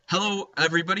Hello,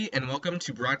 everybody, and welcome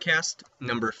to broadcast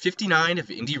number 59 of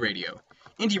Indie Radio.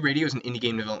 Indie Radio is an indie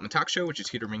game development talk show which is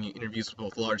here to bring you interviews with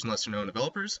both large and lesser-known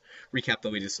developers, recap the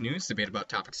latest news, debate about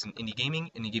topics in indie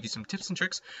gaming, and give you some tips and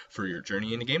tricks for your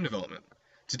journey into game development.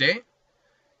 Today,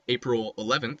 April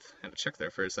 11th, I had to check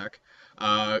there for a sec,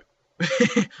 I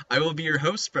will be your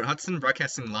host, Brett Hudson,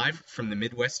 broadcasting live from the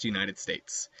Midwest United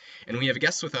States. And we have a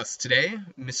guest with us today,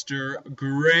 Mr.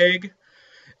 Greg,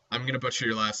 I'm going to butcher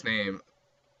your last name,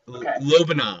 Okay.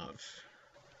 Lobanov.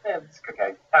 Yeah, it's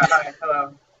okay. Hi,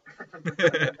 hello.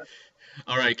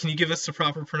 All right, can you give us the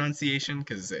proper pronunciation?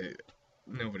 Because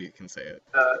nobody can say it.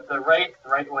 The right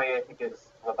way I think is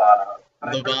Lobanov.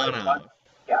 Lobanov.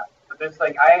 Yeah, but there's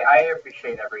I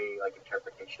appreciate every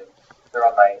interpretation. They're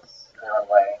all nice in their own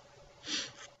way.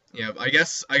 Yeah, I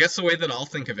guess the way that I'll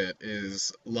think of it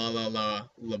is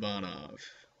Lobanov.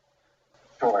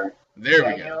 Sure. There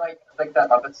we go. You know, like that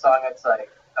Muppet song. It's like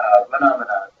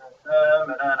Manamana.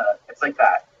 It's like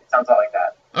that. It sounds all like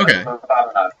that. Okay.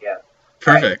 Lobanov, yeah.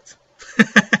 Perfect.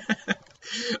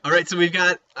 All right, so we've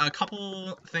got a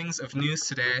couple things of news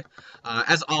today.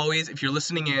 As always, if you're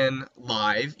listening in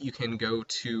live, you can go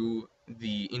to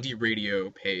the Indie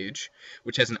Radio page,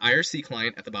 which has an IRC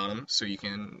client at the bottom, so you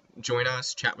can join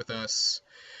us, chat with us,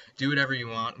 do whatever you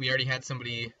want. We already had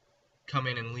somebody come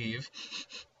in and leave.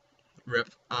 Rip.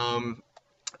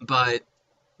 But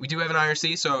we do have an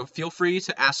IRC, so feel free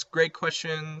to ask Greg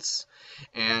questions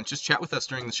and just chat with us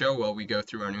during the show while we go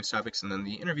through our news topics and then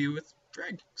the interview with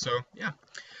Greg. So, yeah.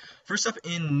 First up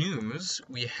in news,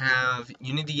 we have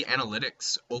Unity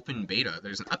Analytics Open Beta.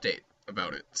 There's an update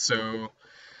about it. So,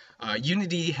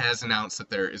 Unity has announced that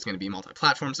there is going to be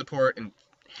multi-platform support,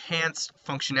 enhanced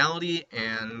functionality,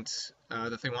 and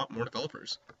that they want more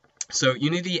developers. So,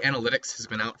 Unity Analytics has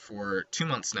been out for 2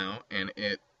 months now, and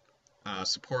it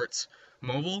supports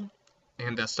mobile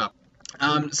and desktop.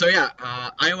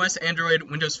 iOS, Android,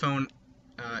 Windows Phone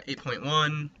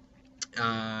 8.1,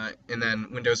 and then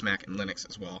Windows, Mac, and Linux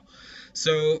as well.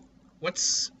 So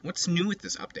what's new with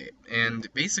this update? And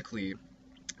basically,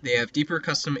 they have deeper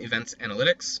custom events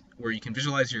analytics, where you can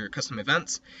visualize your custom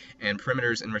events and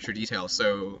perimeters in richer detail.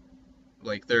 So,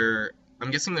 I'm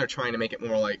guessing they're trying to make it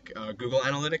more like Google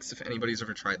Analytics, if anybody's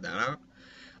ever tried that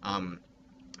out.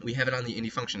 We have it on the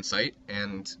Indie Function site,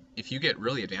 and if you get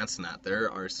really advanced in that, there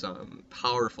are some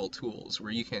powerful tools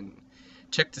where you can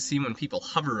check to see when people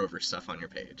hover over stuff on your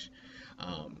page.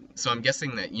 So I'm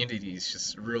guessing that Unity is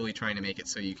just really trying to make it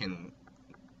so you can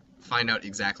find out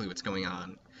exactly what's going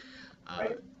on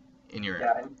in your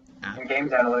app. And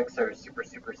games analytics are super,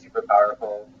 super, super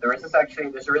powerful. There's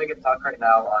a really good talk right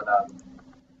now on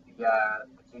the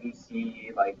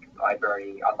GDC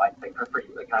library online thing for free,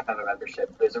 kind of a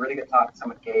membership. There's a really good talk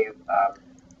someone gave.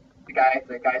 The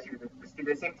guys who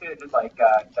the same two that did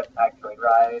Jetpack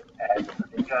Joyride and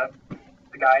Ninja.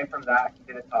 The guy from that, he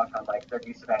did a talk on their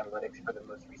use of analytics for the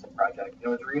most recent project. It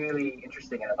was really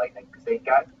interesting and enlightening because they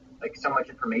got so much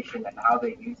information and how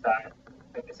they use that,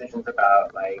 make decisions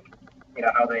about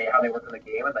how they work on the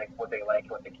game and what they like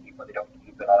and what they keep, what they don't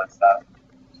keep, and all that stuff.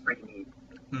 It's pretty neat.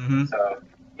 Mm-hmm. So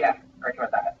yeah, I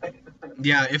recommend that.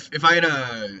 Yeah, if I had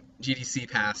a GDC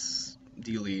pass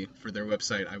dealie for their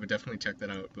website, I would definitely check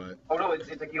that out. But no, it's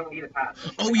you don't need a pass.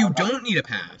 Oh, you don't need a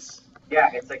pass? Yeah,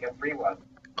 it's a free one.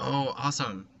 Oh,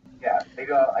 awesome. Yeah,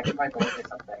 maybe I can find the link or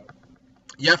something.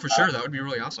 Yeah, for sure, that would be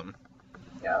really awesome.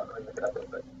 Yeah, let me look it up real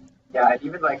quick. Yeah, and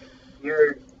even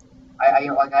here, I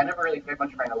never really cared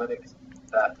much for analytics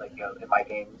that in my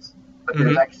games, but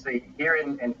there's actually here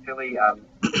in Philly,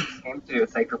 came to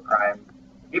Sacred Prime.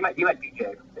 You met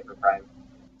DJ from Sacred Prime.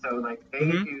 So they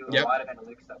do a lot of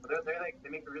analytics stuff. But they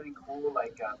make really cool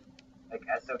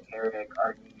esoteric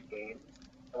arty games.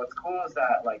 And what's cool is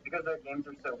that because their games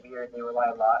are so weird, they rely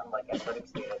a lot on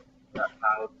analytics data on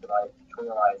how to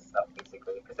tutorialize stuff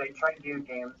basically. Because they try to do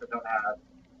games that don't have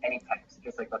any text,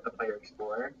 just let the player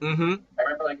explore. Mm-hmm. I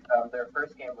remember their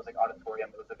first game was Auditorium.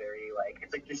 It was a very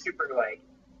it's just super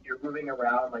you're moving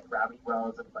around gravity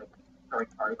wells and throwing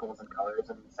particles and colors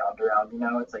and sound around.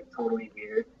 It's totally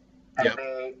weird. And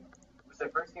their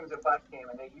first game was a flash game,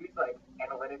 and they used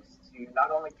analytics to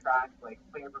not only track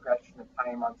player progression and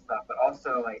time on stuff, but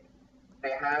also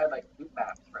they had heat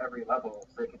maps for every level,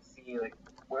 so they could see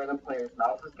where the player's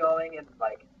mouse was going and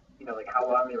how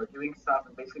long they were doing stuff,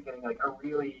 and basically getting a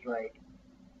really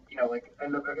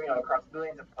across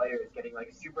millions of players, getting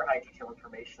super high detail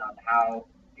information on how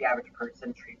the average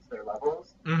person treats their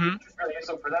levels, which is really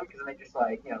useful for them because then they just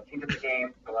change up the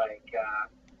game to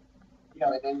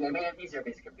they made it easier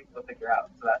basically for people to figure out,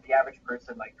 so that the average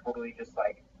person totally just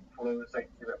flows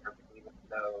through it perfectly with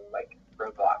no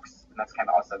roadblocks, and that's kind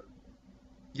of awesome.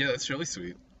 Yeah, that's really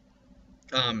sweet.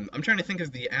 I'm trying to think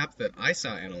of the app that I saw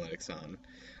analytics on.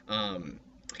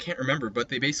 I can't remember, but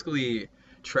they basically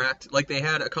tracked, like they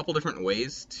had a couple different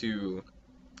ways to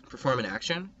perform an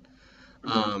action.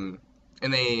 Mm-hmm. Um,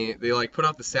 and they like put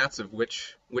out the stats of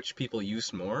which people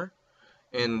used more,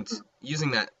 and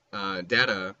using that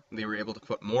data, they were able to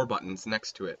put more buttons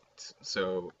next to it,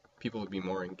 so people would be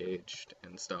more engaged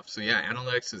and stuff. So yeah,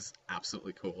 analytics is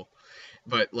absolutely cool.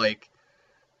 But like,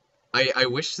 I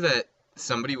wish that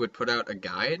somebody would put out a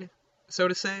guide, so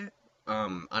to say,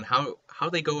 on how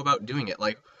they go about doing it.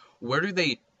 Like, where do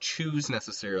they choose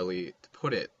necessarily to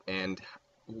put it, and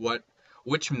what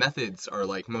which methods are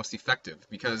like most effective?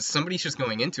 Because somebody's just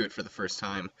going into it for the first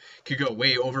time could go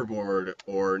way overboard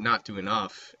or not do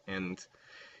enough, and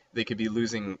they could be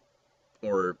losing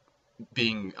or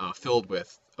being filled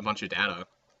with a bunch of data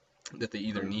that they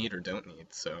either need or don't need.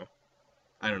 So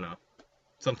I don't know.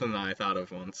 Something that I thought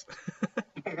of once.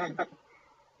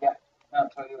 Yeah, no,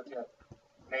 totally legit.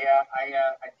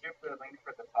 I threw the link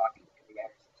for the talk in the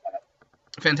Anderson chat.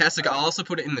 Fantastic. I'll Um, also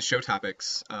put it in the show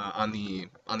topics on the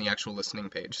actual listening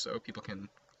page, so people can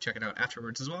check it out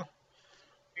afterwards as well.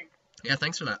 Yeah,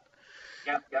 thanks for that.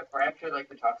 yeah, yeah. Right after like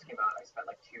the talks came out, I spent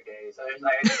like 2 days.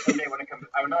 I someday when it comes,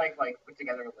 I want to like put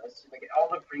together a list. Like all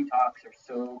the free talks are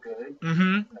so good.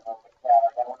 Mm-hmm. So, yeah,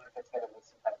 like, I want to put together a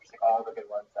list of just like all the good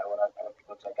ones that I want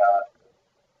people to check out.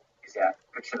 Cause yeah,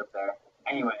 good shit up there.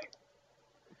 Anyway,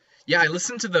 Yeah, I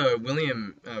listened to the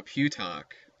William Pugh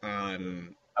talk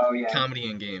on oh yeah, comedy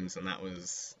and games, and that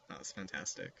was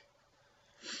fantastic.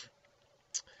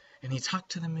 And he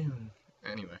talked to the moon.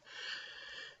 Anyway,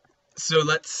 so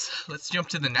let's jump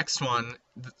to the next one.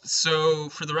 So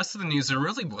for the rest of the news, there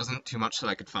really wasn't too much that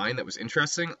I could find that was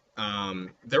interesting.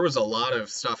 There was a lot of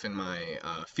stuff in my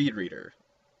feed reader,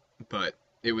 but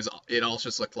it all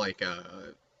just looked like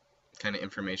kind of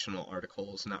informational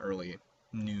articles, not really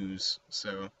news.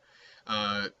 So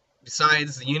uh,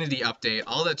 besides the Unity update,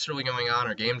 all that's really going on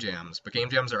are game jams, but game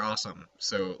jams are awesome.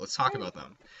 So let's talk about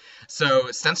them. So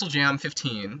Stencil Jam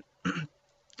 15,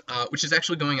 which is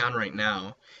actually going on right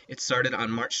now. It started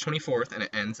on March 24th and it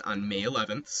ends on May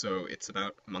 11th, so it's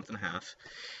about a month and a half.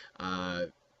 Uh,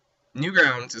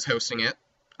 Newgrounds is hosting it,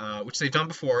 which they've done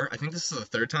before. I think this is the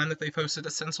third time that they've hosted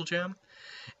a Stencil Jam,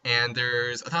 and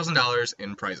there's $1,000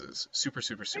 in prizes. Super,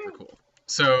 super, super cool.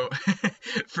 So,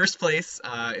 first place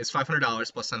is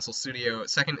 $500 plus Stencil Studio.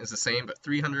 Second is the same, but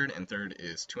 $300, and third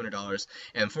is $200.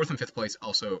 And fourth and fifth place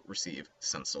also receive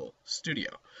Stencil Studio.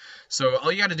 So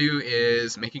all you got to do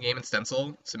is make a game in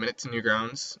Stencil, submit it to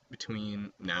Newgrounds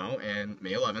between now and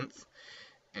May 11th,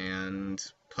 and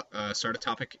start a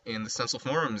topic in the Stencil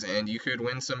forums, and you could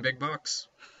win some big bucks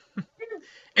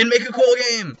and make a cool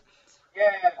game.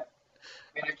 yeah.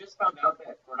 I mean, I just found out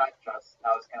that we're not just,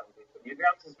 that was kind of weird, but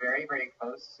Newgrounds is very, very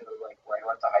close to like where I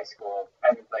went to high school,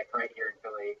 and like right here in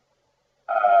Philly.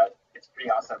 It's pretty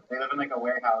awesome. They live in like a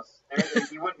warehouse.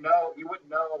 You wouldn't know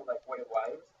like what it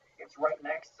was. It's right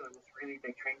next to this really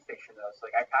big train station though.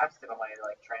 So like I passed it on my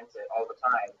like transit all the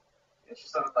time. It's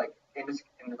just sort of like in this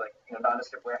like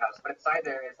nondescript warehouse, but inside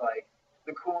there is like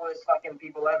the coolest fucking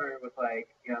people ever with like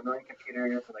a million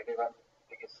computers and like they run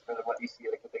the biggest or what you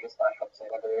see like the biggest flash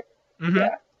website ever. Mm-hmm.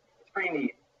 Yeah, it's pretty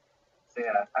neat. So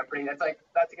yeah, I'm pretty. That's like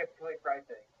a really pride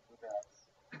thing.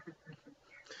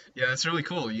 Yeah, that's really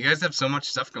cool. You guys have so much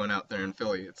stuff going out there in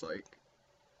Philly. It's like,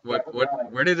 Yeah, we're growing.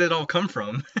 where did it all come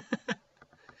from?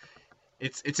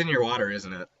 It's in your water,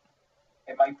 isn't it?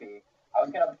 It might be. I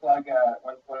was gonna plug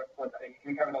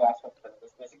we covered the last one, but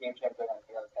there's a game jam going on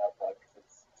here. I was gonna plug because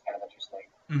it's kind of interesting.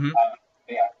 Mm-hmm.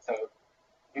 But yeah, so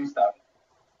new stuff.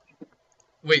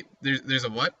 Wait, there's a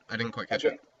what? I didn't quite catch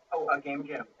it. A game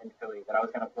jam in Philly that I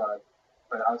was gonna plug,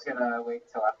 but I was gonna wait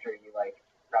till after you like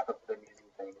wrap up the news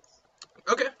and things.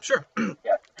 Okay, sure.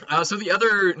 Yeah. So the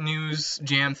other news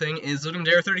jam thing is Ludum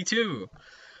Dare 32.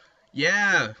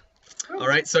 Yeah. All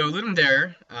right. So Ludum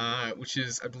Dare, which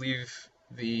is I believe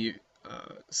the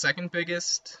second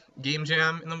biggest game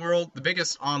jam in the world, the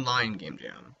biggest online game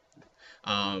jam,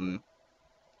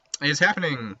 is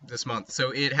happening this month.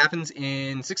 So it happens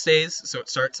in 6 days. So it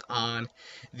starts on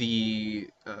the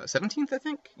 17th, I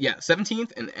think. Yeah,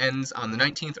 17th, and ends on the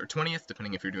 19th or 20th,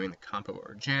 depending if you're doing the compo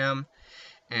or jam.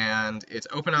 And it's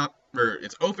open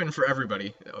for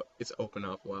everybody. It's open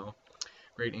up. Wow,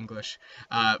 great English.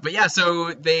 But yeah,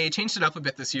 so they changed it up a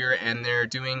bit this year, and they're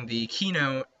doing the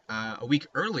keynote a week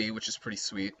early, which is pretty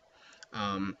sweet.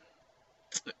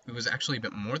 It was actually a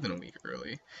bit more than a week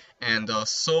early. And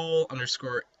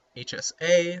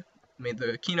Soul_HSA made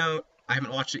the keynote. I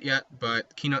haven't watched it yet,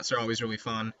 but keynotes are always really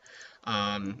fun.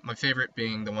 My favorite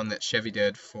being the one that Chevy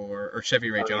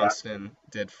Ray Johnston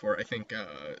did for, I think,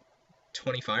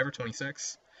 25 or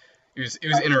 26. It was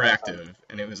interactive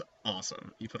and it was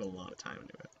awesome. You put a lot of time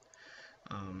into it.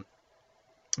 Um,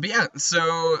 but yeah,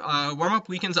 so warm-up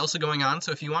weekend's also going on,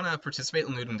 so if you want to participate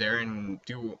in Ludum Dare and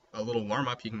do a little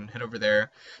warm-up, you can head over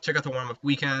there, check out the warm-up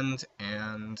weekend,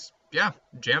 and yeah,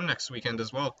 jam next weekend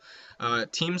as well.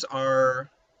 Teams are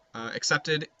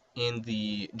accepted in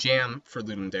the jam for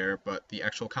Ludum Dare, but the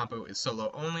actual compo is solo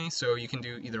only, so you can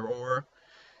do either or,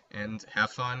 and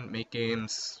have fun, make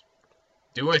games,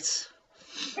 do it!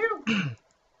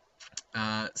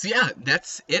 So yeah,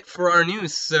 that's it for our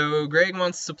news. So Greg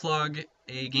wants to plug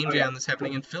a game jam that's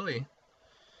happening in Philly.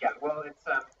 Yeah, well, it's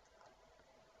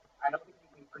I don't think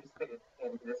we participated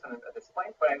in this one at this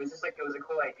point, but it was just like it was a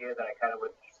cool idea that I kind of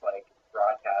would just like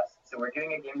broadcast. So we're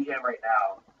doing a game jam right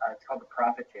now. It's called the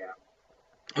Profit Jam.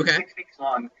 It's Okay. 6 weeks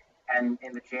long, and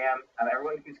in the jam,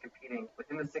 everyone who's competing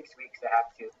within the 6 weeks they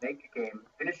have to make a game,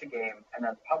 finish a game, and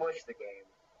then publish the game.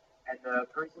 And the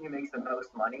person who makes the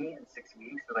most money in 6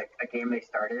 weeks, or like a game they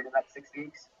started in that 6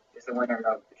 weeks, is the winner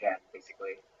of the jam,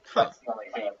 basically. Huh. That's the only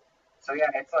thing. So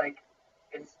yeah, it's like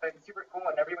it's been super cool,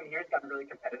 and everyone here has gotten really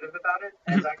competitive about it.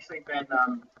 And it's actually been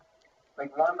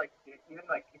like even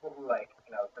like people who like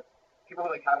people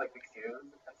who like have like big studios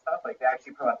and stuff, like they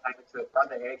actually put a lot of time into it. Brought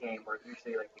their A game, where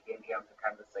usually like the game jams are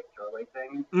kind of this like throwaway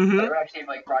thing. Mm-hmm. But they're actually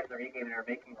like brought their A game and are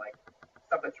making like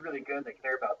stuff that's really good they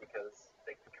care about because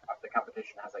like the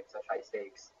competition has like such high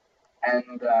stakes.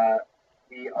 And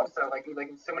we also like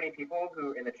so many people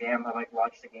who in the jam have like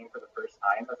launched the game for the first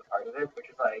time as a part of it, which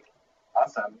is like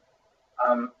awesome.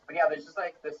 But yeah, there's just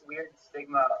like this weird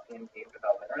stigma in game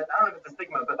development. Or I don't know if it's a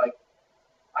stigma, but like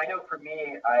I know for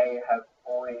me, I have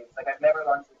always like I've never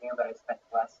launched a game that I spent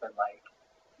less than like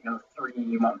 3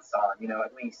 months on,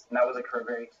 at least, and that was like for a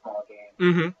very small game.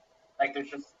 Mm-hmm. Like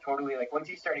there's just totally like once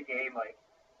you start a game, like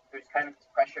there's kind of this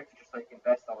pressure to just like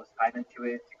invest all this time into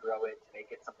it, to grow it, to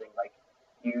make it something like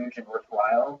huge and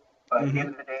worthwhile. But at the end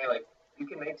of the day, like you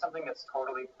can make something that's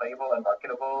totally playable and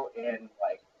marketable in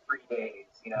like 3 days,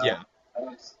 Yeah. And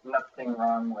there's nothing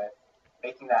wrong with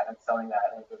making that and selling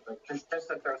that, and like just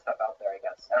to throw stuff out there, I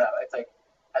guess. I don't know. It's like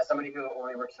as somebody who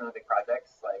only works on the big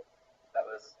projects, like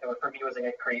for me it was like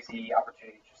a crazy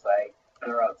opportunity to just like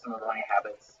throw out some of my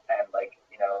habits and like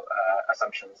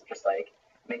assumptions, just like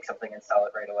make something and sell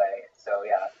it right away. So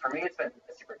yeah, for me it's been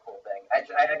a super cool thing. It's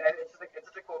just like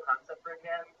it's such a cool concept for a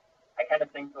jam. I kind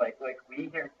of think like we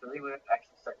here in Philly would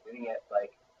actually start doing it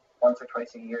like once or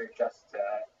twice a year just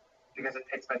because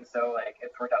it's been so like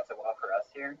it's worked out so well for us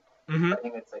here. Mm-hmm. I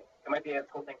think it's like it might be a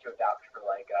cool thing to adopt for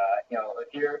like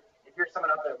if you're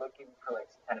someone out there looking for like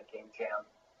some kind of game jam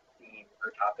theme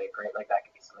or topic, right? Like that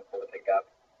could be something cool to pick up.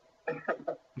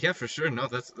 Yeah, for sure. No,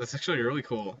 that's actually really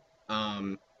cool.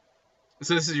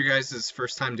 So this is your guys'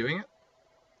 first time doing it?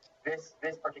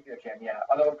 This particular jam, yeah.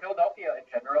 Although Philadelphia in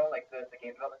general, like the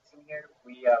game development scene here,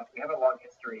 we have a long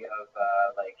history of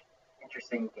like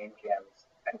interesting game jams.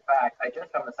 In fact, I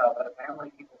just found this out that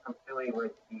apparently people from Philly were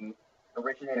the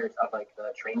originators of like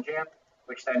the train jam,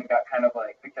 which then got kind of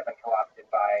like picked up and co-opted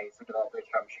by some developers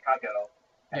from Chicago,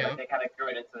 and Yeah. like, they kind of grew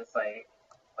it into this like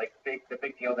the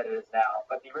big deal that it is now.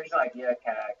 But the original idea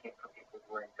kind of came from people who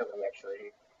were in Philly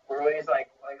actually. We're always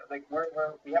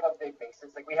we have a big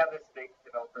basis. Like we have this big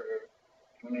developer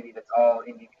community that's all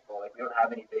indie people. Like we don't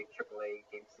have any big AAA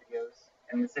game studios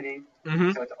in the city.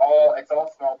 Mm-hmm. So it's all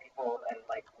small people, and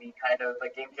like we kind of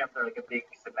like game jams are like a big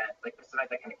cement, like the cement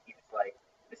that kind of keeps like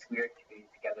this weird community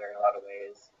together in a lot of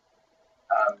ways.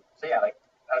 So yeah, like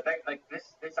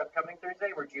this upcoming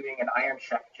Thursday, we're doing an Iron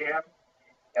Chef jam.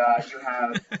 You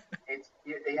have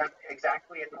they have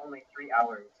exactly in only 3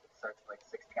 hours. It starts like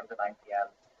 6 p.m. to 9 p.m.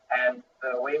 And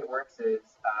the way it works is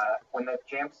when the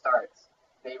jam starts,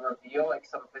 they reveal like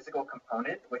some physical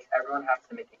component which everyone has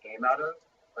to make a game out of.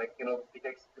 Like they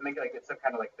make it like it's some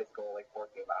kind of like physical like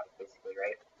board game out of basically,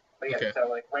 right? But yeah, Okay.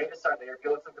 so like right at the start, they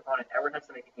reveal some component. Everyone has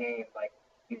to make a game like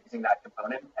using that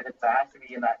component, and it has to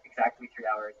be in that exactly 3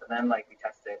 hours. And then like we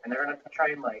test it, and they're gonna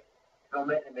try and like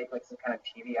film it and make like some kind of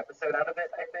TV episode out of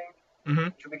it. I think,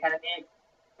 Mm-hmm. which would be kind of neat.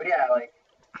 But yeah, like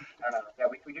I don't know.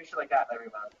 Yeah, we do shit like that every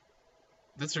month.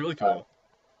 That's really cool.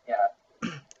 Yeah.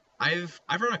 I've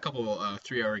run a couple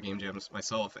 3-hour game jams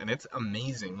myself, and it's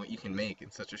amazing what you can make in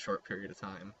such a short period of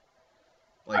time.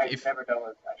 Like I've never done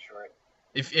it that short.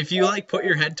 if you like put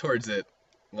your head towards it,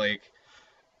 like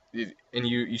and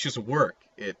you just work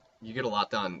it, you get a lot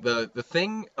done. The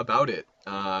thing about it,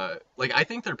 like I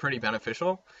think they're pretty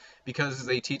beneficial because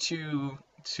they teach you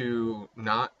to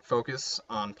not focus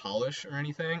on polish or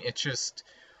anything. It's just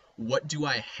what do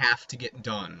I have to get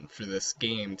done for this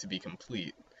game to be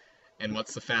complete, and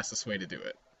what's the fastest way to do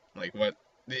it? Like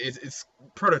it's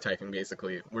prototyping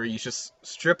basically, where you just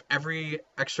strip every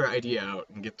extra idea out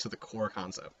and get to the core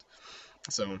concept.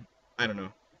 So I don't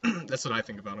know. That's what I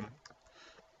think about them.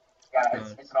 Yeah, Uh,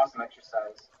 it's an awesome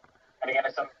exercise. And again,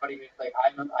 as somebody who's like,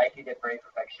 I could get very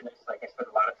perfectionist. Like, I spend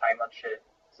a lot of time on shit.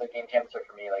 So game jams are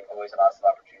for me like always an awesome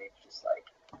opportunity to just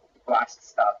like blast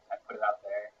stuff and put it out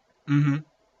there. mm-hmm.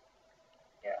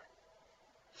 Yeah,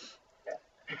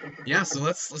 Yeah. yeah. So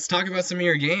let's talk about some of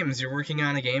your games. You're working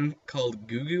on a game called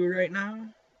Goo Goo right now.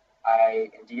 I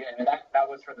indeed, and that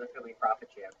was for the Philly Profit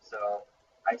Jam. So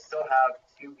I still have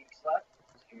 2 weeks left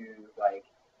to like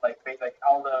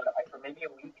all the like for maybe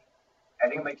a week. I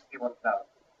think it makes people know.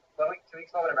 1 week, 2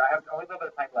 weeks, whatever. I have only a little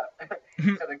bit of time left.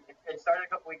 So it started a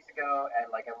couple weeks ago, and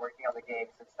like I'm working on the game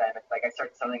since then. It's like I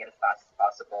started selling it as fast as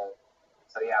possible.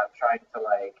 So yeah, I'm trying to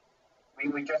like we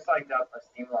just lined up a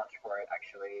Steam launch for it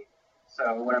actually.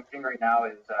 So what I'm doing right now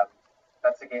is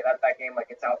that's a game that game like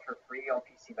it's out for free on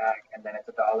PC Mac, and then it's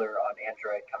 $1 on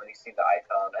Android coming soon to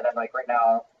iPhone. And then like right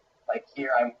now, like here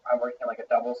I'm working on like a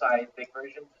double sized big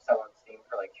version to sell on Steam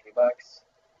for like $3,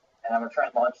 and I'm gonna try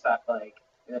and launch that like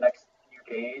in the next few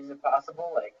days if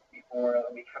possible, like before a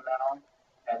week from now,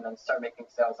 and then start making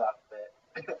sales off of it.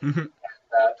 And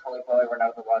totally blow everyone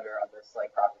out of the water on this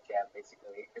like profit jam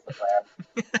basically is the plan.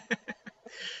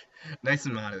 Nice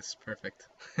and modest. Perfect.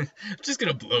 I'm just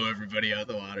gonna blow everybody out of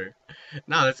the water.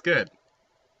 No, that's good.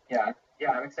 Yeah,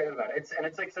 yeah, I'm excited about it.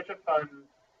 It's like such a fun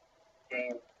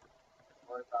game to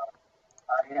work on.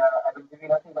 I've been doing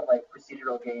nothing but like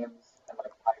procedural games and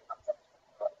like high concept.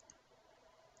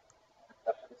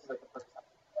 This is like the first time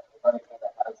I've run a game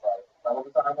that has like level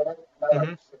design in it. You know, like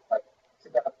Hmm. just like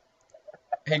sit down.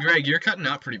 Hey, Greg, you're cutting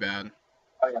out pretty bad.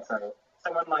 Oh yeah, sorry.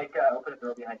 Someone like opened a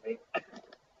door behind me.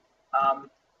 um,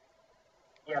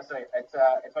 yeah, so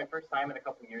it's my first time in a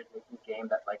couple of years making a game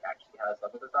that like actually has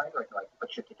level design where I can like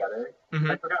put shit together. Hmm.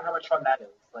 I forgot how much fun that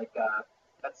is. Like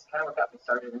that's kind of what got me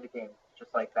started in the game.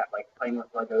 Just like that, like playing with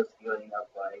Legos feeling of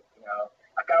like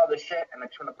I've got all this shit and I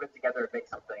just want to put it together and make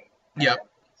something. Yep. And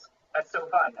that's so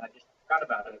fun. And I just forgot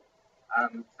about it.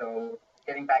 So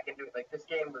getting back into it, like this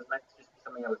game was meant to just be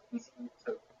something that was easy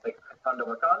to like fun to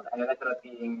work on, and it ended up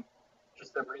being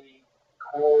just a really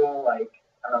cool like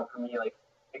I don't know for me like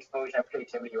explosion of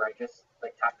creativity where I just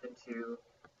like tapped into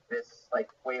this like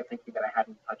way of thinking that I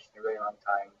hadn't touched in a really long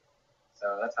time.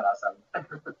 So that's been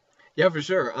awesome. Yeah, for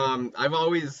sure. I've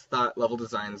always thought level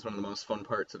design is one of the most fun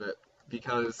parts of it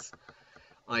because,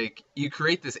 like, you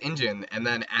create this engine, and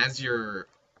then as you're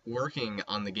working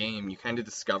on the game, you kind of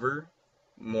discover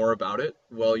more about it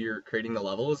while you're creating the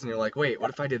levels, and you're like, wait, what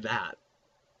if I did that? And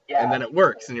Yeah, then it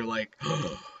works, and you're like,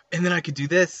 oh, and then I could do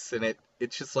this, and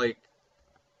it's just like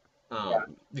yeah,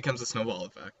 becomes a snowball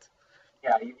effect.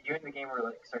 yeah. You and the game were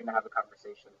like starting to have a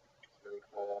conversation, which is really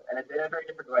cool, and in a very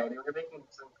different way. I mean, we're making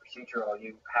some procedural.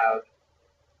 You have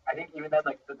I think even then,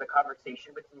 like the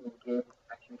conversation between the game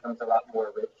actually becomes a lot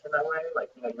more rich in that way.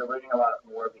 Like you're learning a lot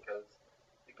more because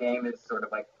the game is sort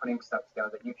of like putting stuff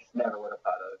together that you just never would have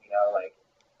thought of. Like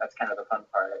that's kind of the fun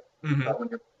part. Hmm. But when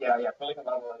you're building a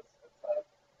level, it's like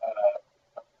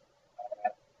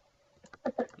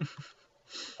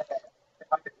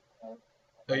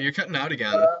Oh, you're cutting out uh,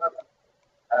 again.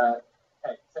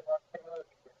 hey, so,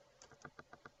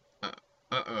 Uh,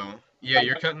 uh-oh. Yeah,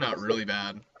 you're cutting out really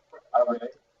bad. really?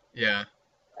 Yeah.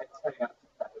 I just heading out.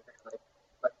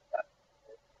 Like,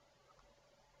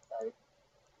 sorry.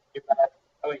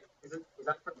 Oh wait, is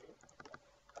that for me?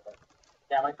 Okay.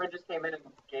 Yeah, my friend just came in and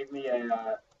gave me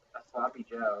a sloppy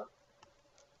Joe.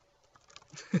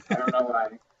 I don't know why.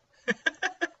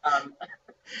 Um,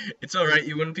 It's all right.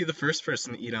 You wouldn't be the first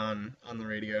person to eat on the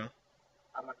radio.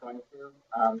 I'm not going to.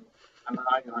 I'm not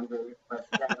even hungry, but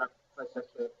yeah, that's just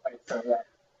it. Right, so yeah.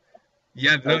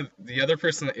 Yeah, So, no, the other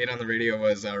person that ate on the radio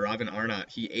was Robin Arnott.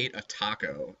 He ate a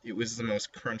taco. It was the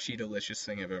most crunchy, delicious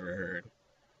thing I've ever heard.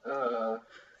 uh,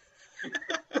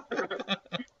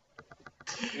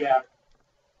 yeah,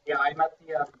 yeah. I'm at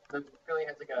the Philly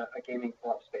has like a gaming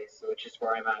co-op space, which is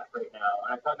where I'm at right now.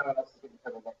 And I thought no one else was going to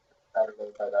come next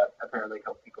Saturday, but apparently a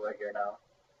couple people are here now.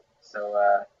 So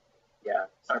yeah,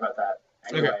 sorry about that.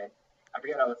 Okay. Anyway, I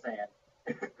forget what I was saying.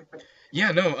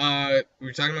 Yeah, no, we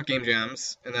were talking about game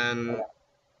jams, and then Yeah.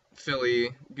 Philly,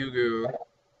 Goo Goo.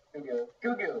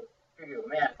 Goo.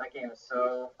 Man, that game is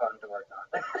so fun to work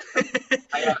on.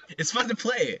 It's fun to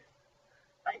play.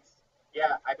 Nice.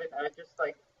 Yeah, I've just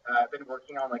like I've been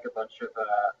working on like a bunch of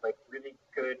like really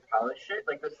good polished shit.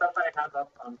 Like the stuff that I have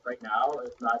up on right now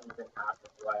is not even half of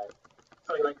what.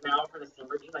 So like now for the Steam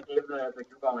version, I gave the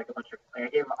group on like a bunch of I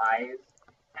gave him eyes,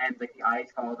 and like the eyes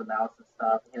follow the mouse and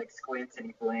stuff. And he like squints and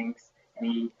he blinks,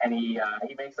 and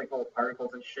he makes like little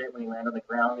particles and shit when he lands on the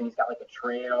ground, and he's got like a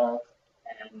trail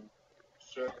and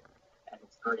shit, and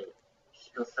it's great. It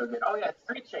feels so good. Oh yeah,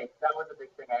 screen shake. That was a big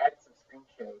thing. I had some screen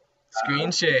shake.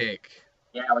 Screen shake.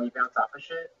 Yeah, when you bounce off of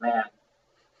shit, man,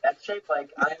 that shake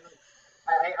like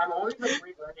I'm always like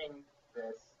relearning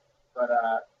this, but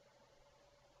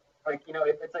like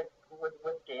it's like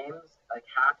with games, like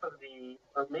half of the,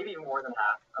 or maybe more than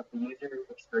half of the user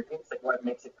experience, like what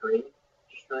makes it great,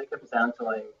 just really comes down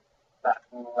to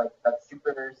that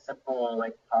super simple,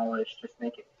 like polished, just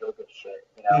make it feel good shit.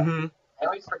 Mm-hmm. I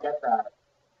always forget that.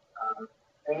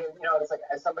 And it's like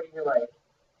as somebody who like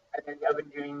I've been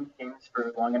doing games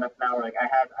for long enough now. Where, like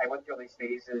I went through all these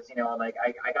phases, and like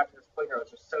I got to this point where I was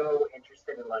just so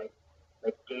interested in like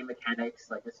game mechanics,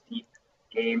 like this deep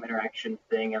game interaction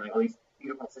thing, and like all these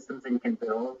beautiful systems that you can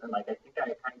build. And like I think I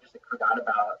kind of just like forgot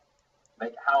about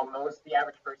like how most the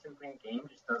average person playing a game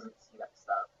just doesn't see that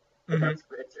stuff. Mm-hmm.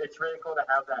 It's really cool to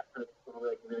have that for people who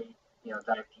like really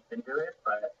dive deep into it.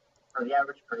 But for the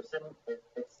average person,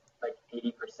 it's like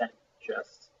 80%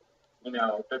 just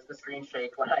does the screen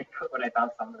shake when I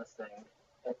bounce on this thing.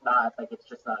 If not, like it's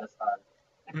just not as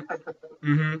fun.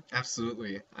 Mm-hmm.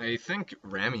 Absolutely. I think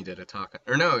Rami did a talk,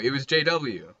 or no, it was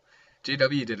JW.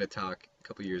 JW did a talk a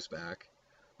couple years back.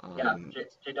 Yeah,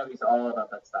 JW's all about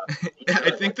that stuff.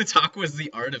 I think the talk was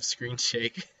the art of screen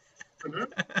shake.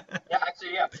 Mm-hmm. Yeah,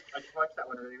 actually, yeah. I just watched that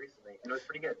one really recently, and it was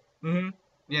pretty good. Mm-hmm.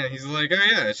 Yeah, he's like, oh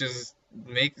yeah, it's just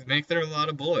make there a lot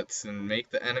of bullets and make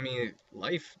the enemy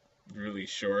life really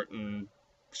short and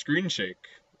screen shake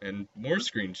and more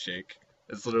screen shake.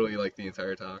 It's literally like the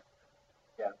entire talk.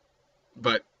 Yeah.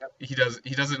 But Yep. he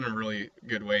does it in a really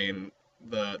good way, and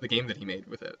the game that he made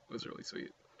with it was really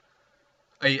sweet.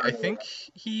 I think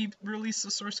he released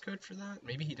the source code for that.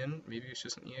 Maybe he didn't. Maybe it's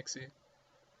just an exe.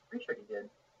 Pretty sure he did.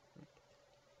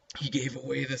 He gave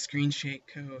away the screen shake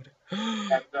code.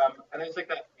 And there's like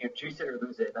that, juice it or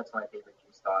lose it. That's my favorite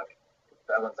juice talk.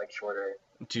 That one's like shorter.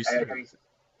 Juice.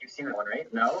 You've seen that one,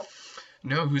 right? No.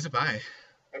 No, who's it by?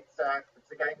 It's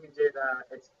the guy who did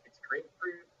it's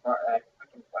grapefruit. Or,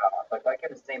 fucking, wow, like I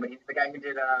can't his name, but he's the guy who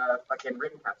did fucking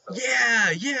written capsule.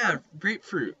 Yeah,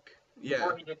 grapefruit. Yeah.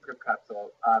 Before he did Group Capsule.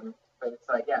 But it's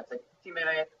like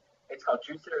 15-minute. It's called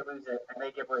Juice It or Lose It, and they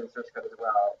give away the source code as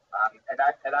well. And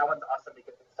that one's awesome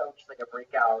because it's so just like a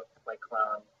breakout like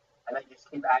clone, and then you just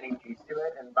keep adding juice to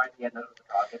it, and by the end of the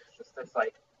talk, it's just this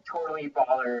like totally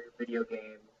baller video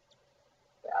game.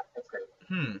 Yeah, it's great.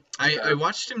 I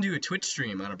watched him do a Twitch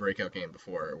stream on a breakout game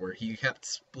before, where he kept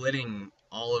splitting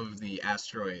all of the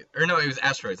asteroid, or no, it was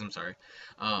asteroids. I'm sorry.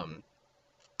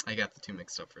 I got the two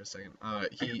mixed up for a second.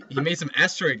 He made some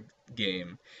asteroid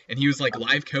game, and he was like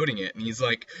live coding it, and he's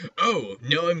like, oh,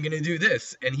 no, I'm gonna do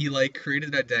this, and he like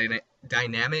created a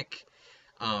dynamic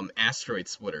asteroid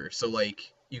splitter, so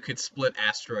like you could split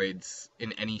asteroids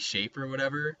in any shape or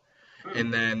whatever,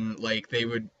 and then like they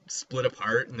would split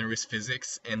apart, and there was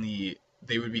physics, and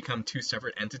they would become two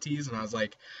separate entities, and I was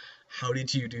like, how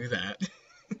did you do that?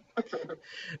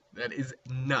 That is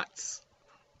nuts.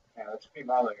 Yeah, that's pretty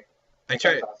baller.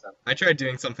 I tried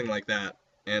doing something like that,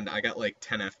 and I got like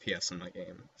 10 FPS in my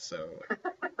game, so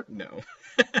no.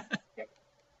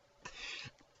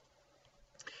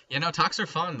 Yeah, no, talks are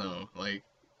fun though. Like,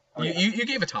 you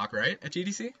gave a talk, right, at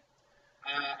GDC?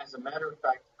 As a matter of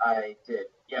fact, I did.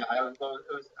 Yeah, I was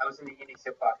in the Indie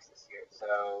Soapbox this year,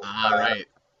 so. Right.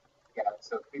 Yeah,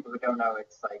 so for people who don't know,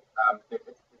 it's like the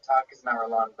talk is an hour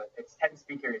long, but it's 10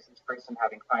 speakers, each person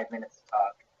having 5 minutes to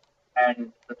talk,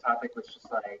 and the topic was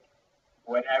just like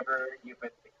whatever you've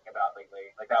been thinking about lately.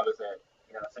 Like that was it.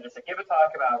 So just like give a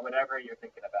talk about whatever you're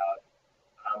thinking about,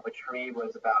 which for me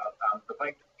was about the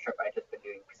bike trip I just been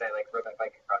doing because I like rode my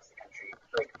bike across the country,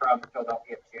 like from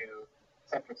Philadelphia to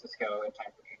San Francisco in time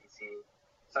for GDC.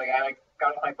 So like, I like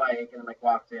got off my bike and like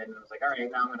walked in and was like, all right,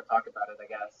 now I'm gonna talk about it, I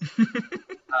guess.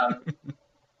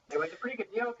 It was a pretty good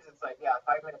deal because it's like 5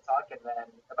 minute talk and then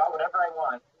about whatever I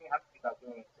want. It didn't have to be about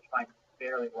games, which mine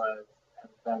barely was. And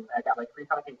then I got like free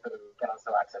coffee for the week and also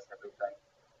access to everything.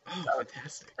 Oh, So,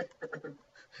 fantastic.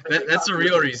 That's the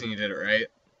real reason you did it, right?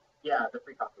 Yeah, the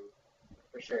free coffee.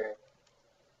 For sure.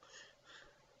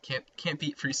 Can't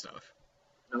beat free stuff.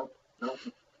 Nope.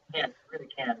 Can't. Really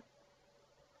can't.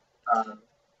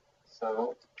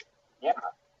 So, yeah,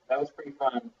 that was pretty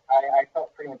fun. I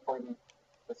felt pretty important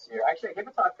this year. Actually, I gave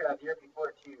a talk the year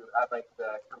before, too, at like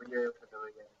the career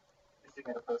pavilion. Just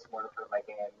doing a postmortem for my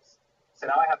games. So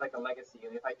now I have like a legacy,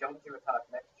 and if I don't do a talk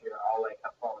next year, I'll like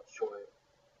have fallen short.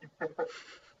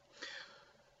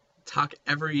 Talk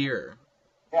every year.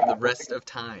 Yeah, the rest of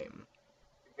time.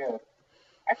 Good.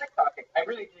 I like talking. I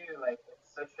really do. Like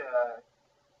it's such a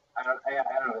I don't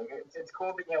know. It's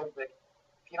cool being able to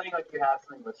feeling like you have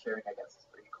something worth sharing. I guess is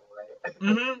pretty cool,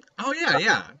 right? Oh yeah,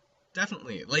 yeah,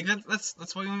 definitely. Like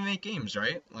that's why we make games,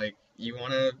 right? Like you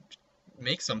want to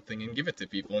make something and give it to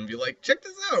people and be like, check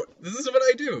this out. This is what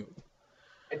I do.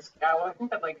 It's yeah, well, I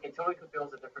think that like it totally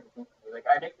fulfills a different thing for me. Like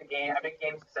I make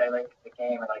games because I like the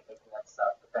game and like making that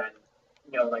stuff. But then,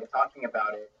 like talking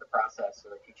about it, the process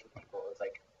or like teaching people is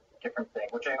like a different thing,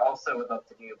 which I also would love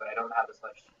to do, but I don't have as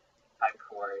much time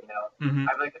for. Hmm.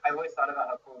 I've always thought about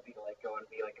how cool it would be to like go and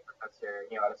be like a professor,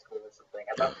 out of school or something.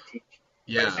 I'd love to teach,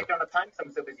 but I just Yeah. like don't have time because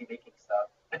I'm so busy making stuff.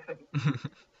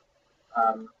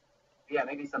 Yeah,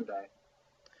 maybe someday.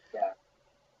 Yeah.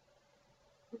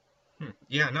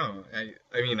 Yeah, no.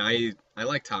 I mean, I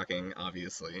like talking,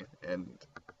 obviously, and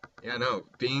yeah, no,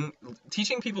 being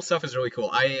teaching people stuff is really cool.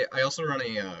 I also run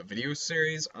a video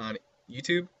series on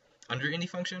YouTube under Indie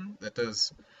Function that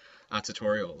does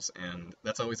tutorials, and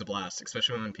that's always a blast,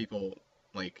 especially when people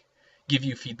like give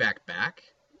you feedback back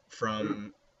Mm-hmm.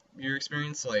 from your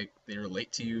experience, like they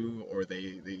relate to you or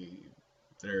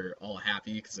they're all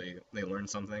happy because they learned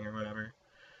something or whatever.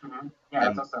 Mm-hmm. Yeah, that's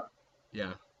And awesome.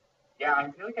 yeah. Yeah, I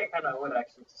feel like I kind of would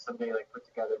actually someday like put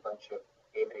together a bunch of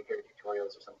game maker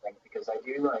tutorials or something because I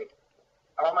do like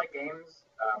all my games,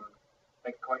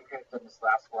 like CoinCrypt and this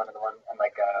last one and the one and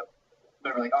like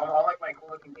whatever, like all like my cool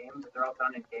looking games, they're all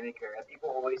done in game maker and people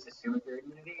always assume they're in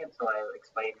Unity until I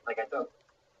explain like I don't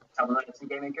tell them that it's in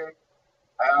game maker.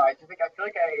 I don't know, I just think I feel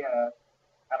like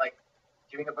I like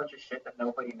doing a bunch of shit that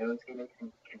nobody knows game maker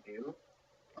can do.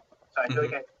 So I feel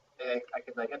Hmm. like I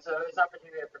could like it's an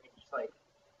opportunity for me to just like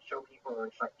show people or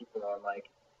instruct people on like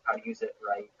how to use it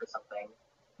right or something,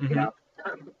 you Hmm. know?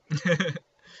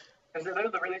 Because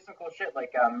they're really some cool shit.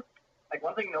 Like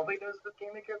one thing nobody does with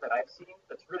Game Maker that I've seen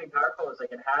that's really powerful is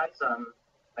like it has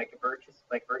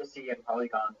vertice and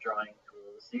polygon drawing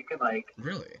tools. So you can like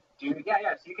Really? so you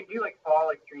can do like fall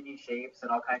like 3D shapes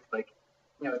and all kinds of like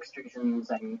extrusions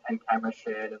and camera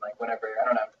shit and like whatever. I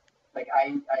don't know. Like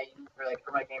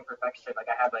for my game perfection, like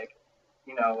I had like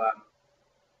you know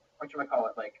what you might call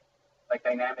it like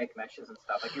dynamic meshes and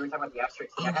stuff. Like you were talking about the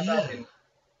asterisk thing. Oh yeah.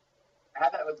 I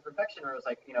had that with perfection where it was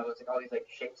like it was like all these like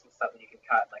shapes and stuff that you could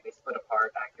cut and like they split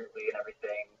apart accurately and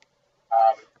everything.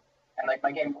 Um, and like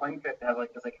my game Coin Could have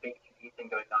like this like fake 2D thing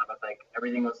going on, but like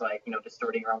everything was like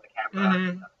distorting around the camera.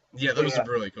 Hmm. Yeah, that Yeah, was yeah.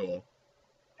 really cool.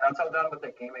 And I'm so done with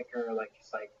the Game Maker like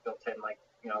just like built in like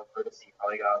vertice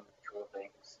polygon tool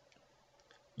things.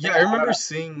 Yeah, Like I I don't remember know.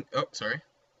 seeing. Oh, sorry.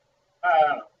 I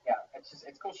don't know. Yeah, it's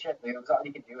cool shit. Like, it's all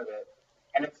you can do with it,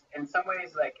 and it's in some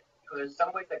ways like there's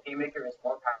some ways that GameMaker is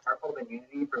more powerful than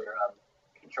Unity for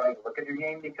controlling the look of your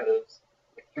game because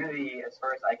with Unity, as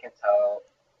far as I can tell,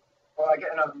 well, I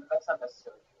get no, that's not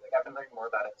necessarily true. Like I've been learning more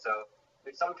about it, so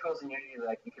there's some tools in Unity that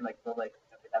like you can like build like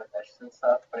dynamic meshes and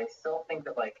stuff, but I still think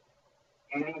that like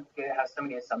Unity has so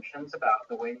many assumptions about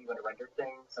the way you want to render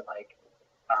things and like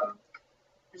um,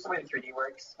 just the way the 3D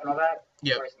works and all that.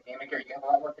 Yep. Whereas in Game Maker, you have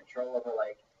a lot more control over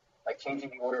like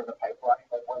changing the order of the pipeline,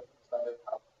 like one thing's better than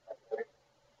another,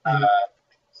 Hmm.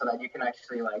 so that you can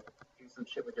actually like do some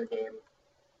shit with your game.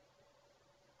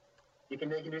 You can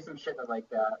do some shit that like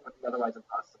would be otherwise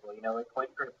impossible. Like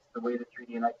Point Grip, the way the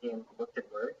 3D in that game looked and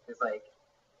worked is like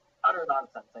utter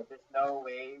nonsense. Like there's no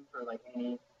way for like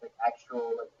any like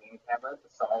actual like game camera to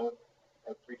solve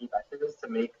like 3D meshes to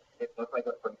make it look like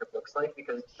what Point Grip looks like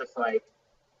because it's just like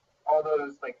all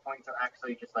those like points are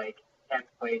actually just like can't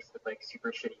place with like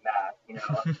super shitty math.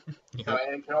 So Yep.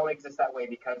 it can only exist that way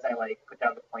because I like put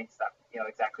down the points that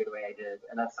exactly the way I did,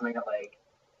 and that's something that like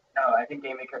no, I think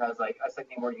Game Maker has like a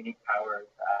slightly more unique power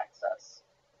to access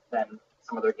than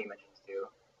some other game engines do.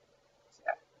 So,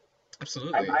 yeah,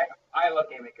 Absolutely. I love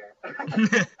Game Maker.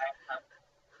 I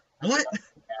What? love it.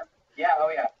 Yeah, yeah, oh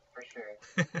yeah, for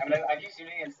sure. I mean, I've used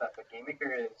Unity and stuff, but Game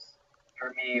Maker is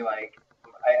for me like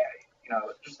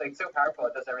just like so powerful.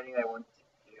 It does everything I want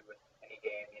it to do with any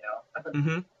game.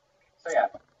 Hmm. So yeah,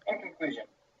 in conclusion,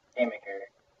 Game Maker,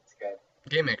 it's good.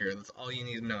 Game Maker. That's all you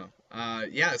need to know.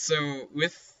 Yeah. So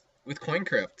with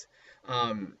CoinCrypt,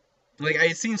 um, like I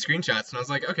had seen screenshots and I was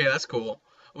like, okay, that's cool,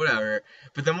 whatever.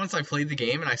 But then once I played the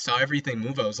game and I saw everything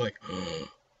move, I was like,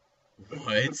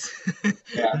 what?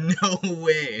 Yeah. No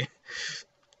way.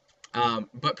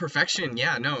 But Perfection,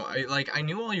 yeah, no, I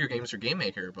knew all your games were Game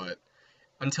Maker, but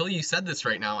until you said this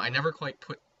right now, I never quite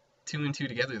put two and two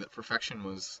together that Perfection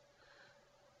was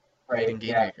made Right. in Game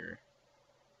Yeah. Maker.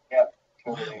 Yep.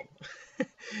 Totally. Wow.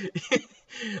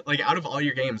 Like out of all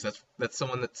your games, that's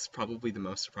someone that's probably the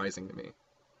most surprising to me.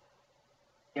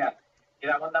 Yeah.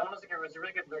 Yeah. That one was a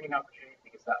really good learning opportunity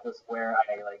because that was where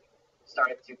I like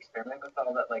started to experiment with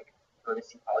all that like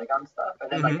vertice polygon stuff. And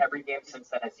then like Mm-hmm. every game since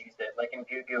then has used it. Like in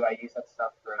Goo Goo, I use that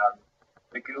stuff for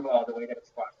the Goo Ball, the way that it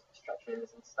squashes and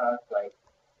stretches and stuff. Like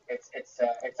it's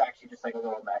actually just like a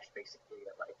little mesh basically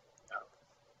that like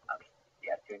um,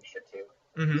 yeah, doing shit too.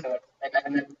 Mm-hmm. So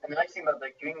and the nice thing about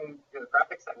like doing the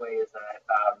graphics that way is that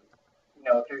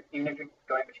if you're even if you're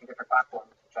going between different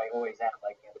platforms, which I always am,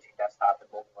 like between desktop and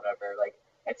mobile, whatever, like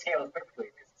it scales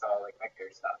perfectly because it's all like vector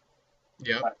stuff.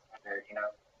 Yep. One standard.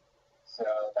 So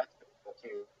that's pretty cool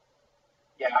too.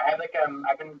 Yeah, I had like I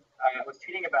was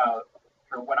tweeting about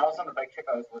for when I was on the bike trip,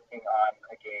 I was working on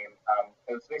a game.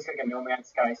 It was basically like a No Man's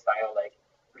Sky style like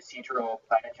procedural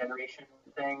planet generation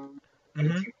thing in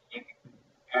Mm-hmm. 2D,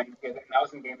 and that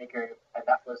was in Game Maker, and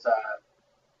that was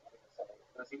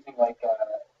it was using like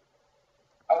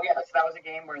oh yeah, so that was a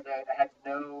game where it had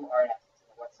no art assets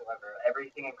whatsoever.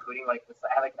 Everything, including like this,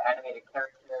 I had like an animated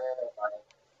character and like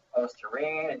all this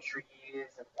terrain and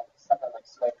trees and like, stuff that like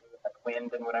swayed with like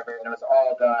wind and whatever, and it was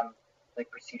all done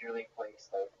like procedurally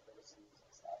placed like vertices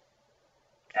and stuff.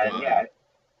 And Wow. yeah,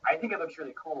 I think it looks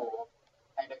really cool.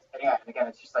 And yeah, and again,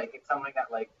 it's just like it's something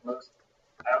that like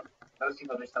I don't most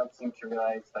people just don't seem to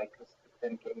realize like this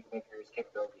within Game Maker's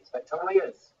capabilities, but it totally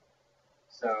is.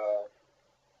 So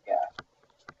yeah.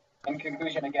 In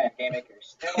conclusion, again, Game Maker is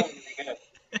still really good.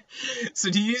 So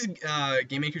do you use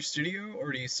Game Maker Studio,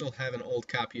 or do you still have an old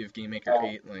copy of Game Maker So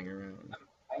 8 laying around?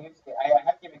 I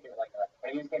have Game Maker like that.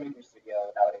 I use Game Maker Studio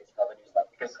nowadays for all the new stuff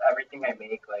because everything I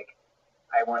make, like,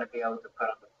 I want to be able to put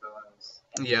on the phones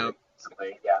and do Yep. it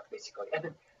easily. Yeah, basically.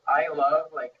 And I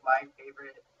love like my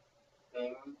favorite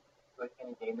thing with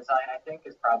any game design. I think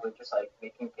is probably just like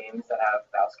making games that have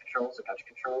mouse controls or touch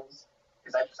controls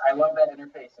because I love that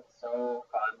interface. It's so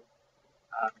fun.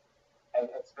 Um, and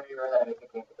it's very rare that I make a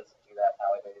game that doesn't do that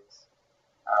nowadays.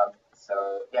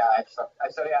 So yeah, so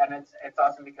yeah, and it's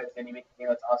awesome because then you make a game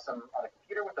that's awesome on a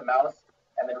computer with a mouse,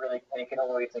 and then really and you can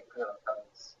always like put it on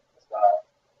phones as well.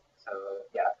 So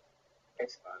yeah,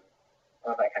 it's fun. I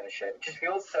love that kind of shit. It just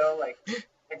feels so like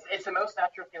it's the most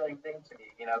natural feeling thing to me,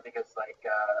 because like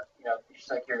it's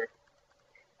just like you're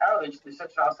I don't know, there's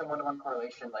such an awesome one-to-one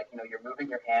correlation. Like you're moving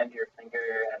your hand, your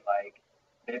finger, and like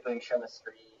manipulation on the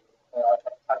screen.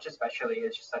 Touch especially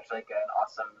is just such like an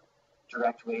awesome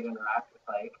direct way to interact with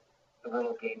like the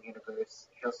little game universe.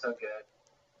 It feels so good.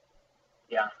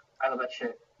 Yeah, I love that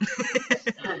shit.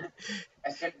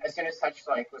 As, as soon as Touch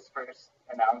like was first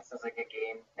announced as like a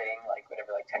game thing, like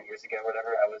whatever, like 10 years ago, or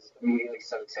whatever, I was immediately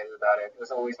so excited about it. It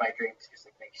was always my dream to just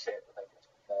like make shit with like Touch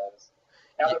controls.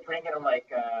 Now Y- they're putting it on like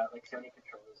Sony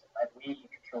controllers, like Wii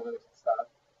controllers and stuff.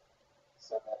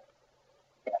 So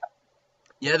yeah,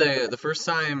 Yeah, the first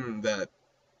time that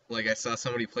like I saw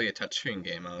somebody play a touchscreen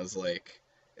game, I was like,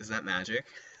 is that magic?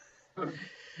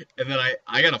 And then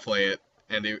I gotta play it,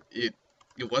 and it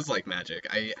was like magic.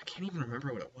 I can't even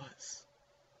remember what it was.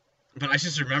 But I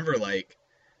just remember like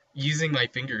using my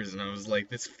fingers, and I was like,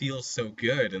 this feels so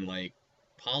good and like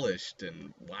polished,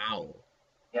 and wow.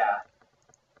 yeah,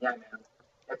 yeah, man.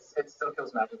 It still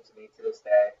feels magic to me to this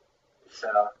day.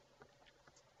 So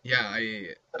Yeah,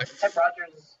 Tim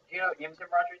Rogers, do you know Tim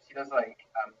Rogers? He does like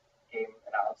game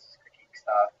analysis, critique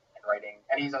stuff, and writing,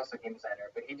 and he's also a game designer.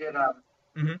 But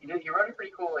hmm he wrote a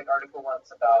pretty cool like article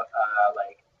once about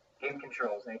like game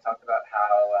controls, and he talked about how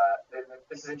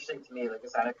this is interesting to me, like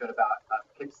this anecdote about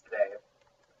kids today,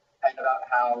 and about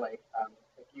how like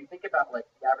if you think about like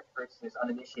the average person who's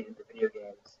uninitiated into video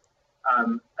games,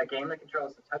 a game that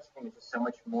controls the touch screen is just so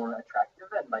much more attractive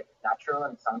and like natural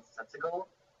and sensical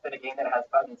than a game that has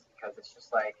buttons because it's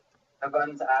just like the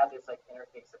buttons add this like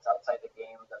interface that's outside the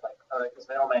game that like or like this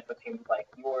middleman between like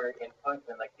your input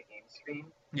and like the game screen.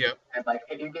 Yep. And like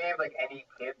if you gave like any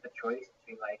kid the choice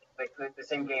between like the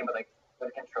same game but like with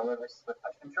a controller versus with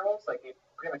touch controls, like they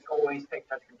pretty much always pick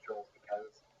touch controls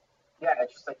because yeah,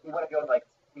 it's just like you want to be able to like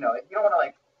you don't want to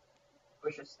like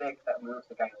push a stick that moves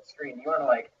the guy on the screen. You want to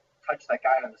like touch that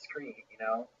guy on the screen,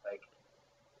 like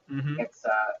hmm it's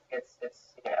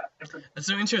yeah. That's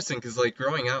so interesting because like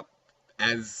growing up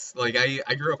as like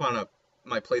I grew up on a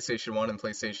my PlayStation 1 and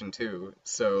PlayStation 2,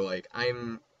 so like I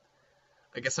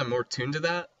guess I'm more tuned to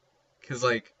that because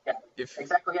like Yeah, if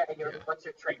exactly. Yeah, and yeah. once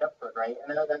you're trained up for it, right?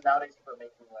 And then nowadays people are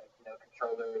making like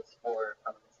controllers for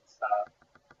phones and stuff,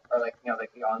 or like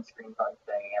like the on-screen button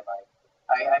thing, and like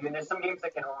I mean there's some games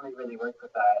that can only really work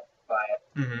with that, but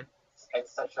hmm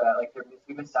it's such a like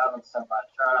you miss out on so much.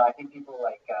 I don't know. I think people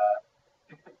like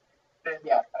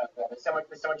yeah, there's so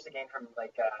much to gain from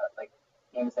like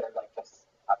games that are like just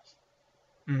touch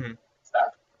hmm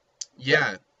stuff.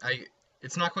 Yeah. Yeah, I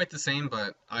it's not quite the same,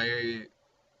 but I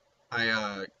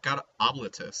I got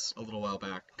Oblatus a little while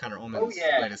back, Connor Oh Ullman's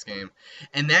yeah. latest game.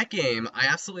 And that game, I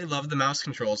absolutely love the mouse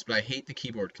controls, but I hate the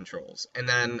keyboard controls. And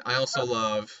then I also Oh,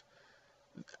 love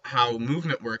how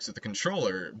movement works with the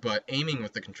controller, but aiming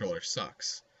with the controller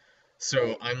sucks. So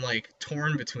right. I'm like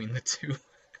torn between the two.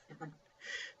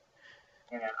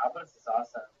 Yeah, Albus is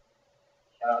awesome.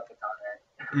 Shout out to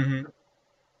Connor. Hmm.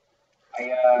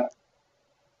 I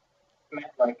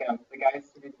met like the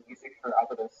guys who did the music for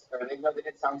Albus, or they know they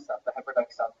did sound stuff. The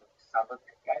Hyperduck sound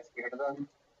guys. You heard of them?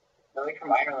 They're like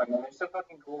from Ireland, and they're so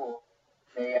fucking cool.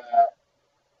 They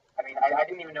I mean, I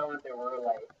didn't even know that there were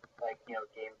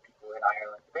game people in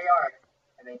Ireland. They are,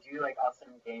 and they do like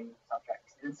awesome game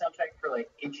soundtracks. They did soundtrack for like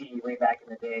Itchy way back in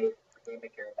the day for Game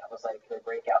Maker. That was like their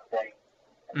breakout thing.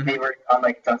 And Hmm. they were on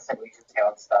like Dunstan Legion's Tale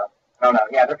and stuff. I don't know.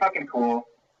 Yeah, they're fucking cool.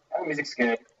 And the music's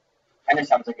good, and their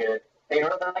sounds are good. They're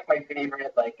like my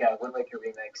favorite Wind Waker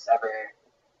remix ever.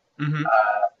 Hmm. Uh,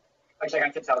 which I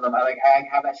got to tell them. I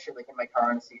have that shit like in my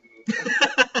car on CD.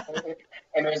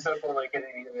 And it was so cool, like,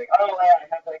 getting like, oh yeah,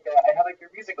 I have like your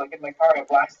music like in my car, I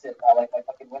blast it on like my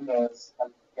fucking windows.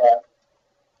 And, yeah,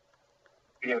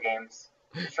 video games,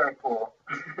 sure, cool.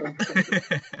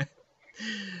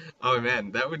 Oh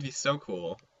man, that would be so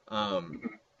cool. Um,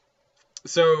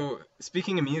 so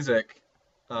speaking of music,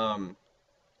 um,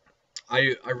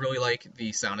 I really like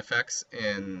the sound effects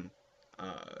in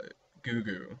uh, Goo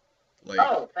Goo. Like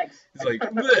Oh, thanks. it's like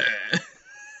bleh.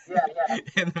 Yeah, yeah.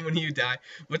 And then when you die,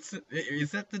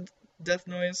 is that the death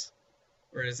noise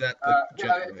or is that the Yeah,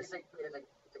 jump it's noise? like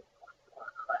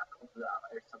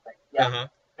or something. Yeah. Uh-huh.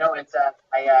 No, it's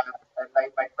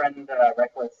my friend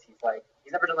Reckless.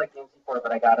 He's never done like games before,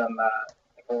 but I got him.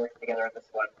 Like we're working together at this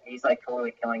one. He's like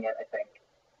totally killing it. I think.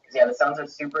 Cause yeah, the sounds are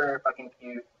super fucking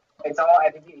cute. It's all. I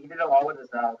think he did it all with his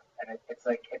mouth, and it's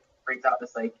like it brings out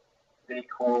this like really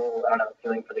cool. I don't know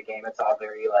feeling for the game. It's all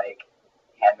very like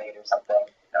handmade or something.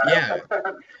 I Yeah. don't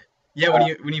know. Yeah,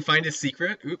 uh, when you find a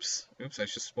secret, oops, I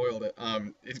just spoiled it.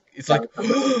 It's like, so,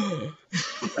 and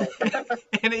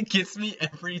right. it gets me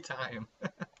every time.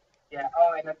 Yeah.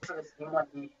 Oh, and then for the Steam one,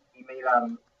 he made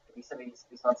he sent me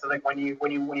these ones. So like when you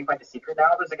find the secret now,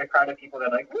 there's like a crowd of people that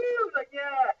are like woo, like yeah,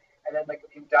 and then like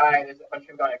if you die, there's a bunch of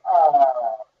people going like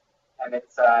oh, and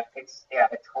it's yeah,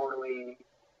 it totally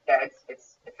yeah, it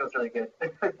feels really good.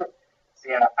 So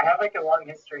yeah, I have like a long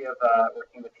history of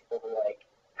working with people who like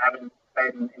haven't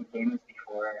been in games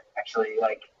before. Actually,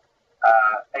 like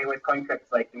anyway, with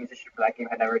CoinCrypt, like the musician for that game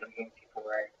had never done games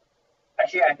before.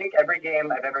 Actually, I think every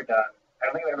game I've ever done, I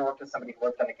don't think I've ever worked with somebody who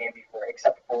worked on a game before,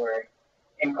 except for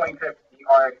in CoinCrypt,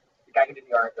 the guy who did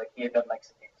the art, like he had done like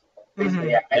some games before. Hmm.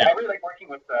 Basically, yeah. Yeah. I really like working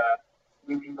with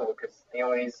new people because they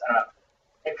always,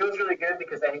 it feels really good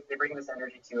because they bring this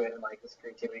energy to it and like this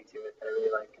creativity to it that I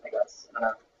really like, I guess.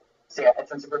 So yeah,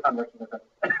 it's been super fun working with them.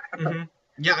 Hmm.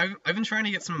 Yeah, I've been trying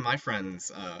to get some of my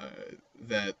friends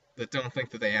that don't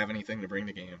think that they have anything to bring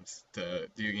to games to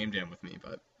do a game jam with me,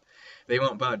 but they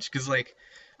won't budge because like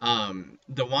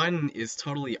the one is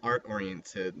totally art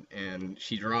oriented and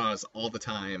she draws all the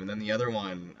time, and then the other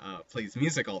one plays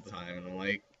music all the time, and I'm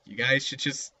like, you guys should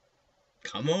just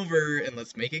come over and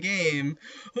let's make a game.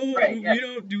 Oh, Right, yeah. we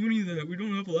don't do any of that. We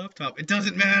don't have a laptop. It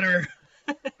doesn't matter.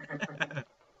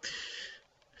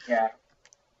 Yeah,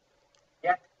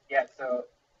 yeah, yeah. So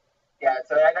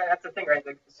that's the thing, right?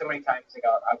 Like so many times, like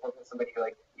I've worked with somebody who,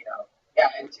 like, yeah,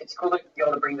 it's cool to be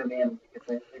able to bring them in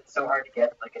because it's so hard to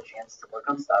get like a chance to work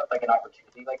on stuff, like an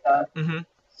opportunity like that. Hmm.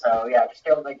 So yeah, just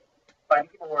be able to like find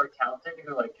people who are talented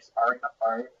who like just aren't a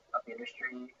part of the industry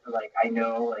who like I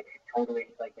know like could totally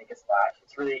like make a splash.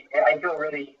 It's really I feel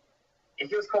really it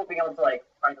feels cool being able to like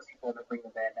find those people and then bring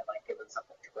them in and like give them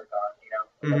something to work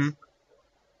on. Like, Hmm. that's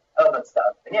I love that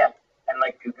stuff. And yeah, and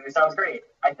like Goo Goo sounds great.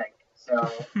 I think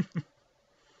so.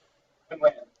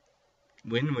 Win-win.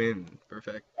 Win-win.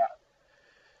 Perfect. Yeah.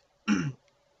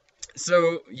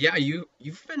 So yeah,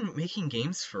 you've been making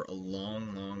games for a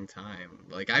long time.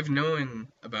 Like I've known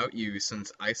about you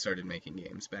since I started making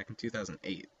games back in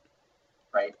 2008.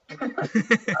 Right.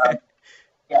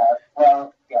 Yeah.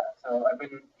 Well, yeah. So I've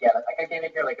been like I came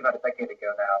in here like about a decade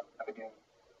ago now. I've been doing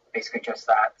basically just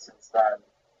that since then.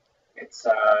 It's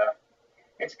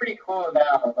it's pretty cool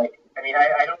now. Like I mean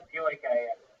I don't feel like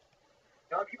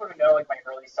the only people who know like my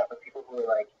early stuff are people who are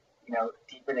like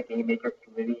deep in the game maker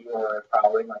community or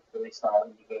following like really small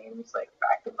indie games like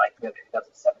back in like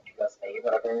 2007 2008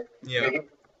 whatever. Yeah.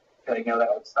 Like that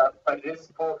old stuff. But it is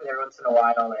cool because every once in a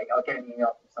while like I'll get an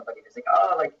email from somebody who's like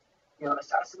oh like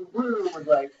Assassin's Blue was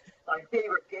like my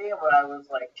favorite game when I was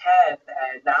like 10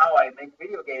 and now I make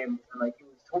video games and like it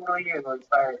was totally you who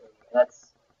inspired me. And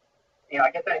that's I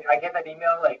get that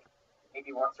email like maybe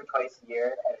maybe once or twice a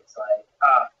year, and it's like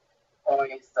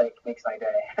always like makes my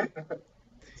day.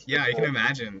 Yeah, I can Cool.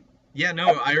 imagine. Yeah,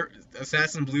 no,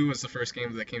 Assassin Blue was the first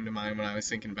game that came to mind when I was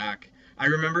thinking back. I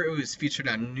remember it was featured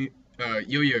on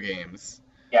Yo-Yo Games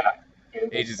Yeah.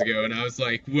 Dude, ages ago, and I was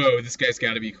like, whoa, this guy's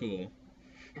got to be cool.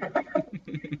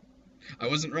 I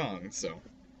wasn't wrong, so.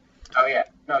 oh yeah,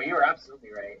 no, you were absolutely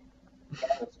right.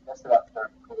 That's about the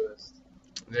coolest.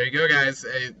 There you go, guys.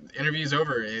 Interview's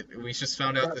over. We just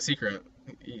found out the secret.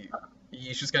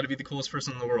 You just got to be the coolest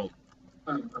person in the world.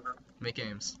 Mm-hmm. Make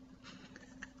games.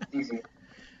 Easy.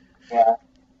 Yeah.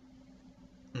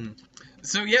 Mm.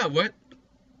 So yeah, what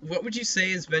would you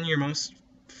say has been your most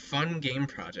fun game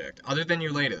project, other than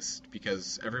your latest?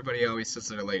 Because everybody always says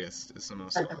their latest is the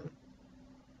most fun.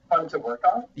 Fun to work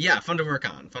on. Yeah, fun to work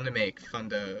on, fun to make, fun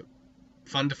to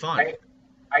fun.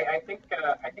 I think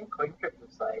Coin Trip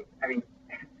was like. I mean,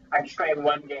 I'm just going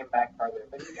one game back farther,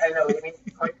 but I know. I mean,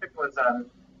 Coin Trip was like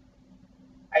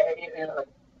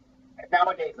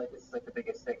nowadays like this is like the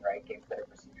biggest thing, right? Games that are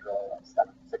procedural and stuff.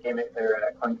 So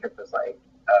Coin Trip was like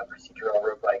a procedural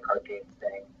roguelike card game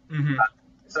thing. Mm-hmm.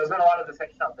 So there's been a lot of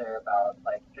discussion out there about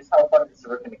like just how fun it is to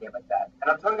work in a game like that,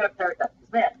 and I'm totally gonna parrot that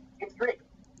because man, it's great.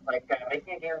 Like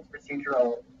making a game that's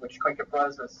procedural, which Quick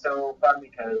was so fun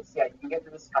because yeah, you can get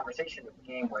into this conversation with the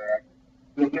game where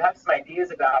you have some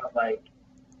ideas about like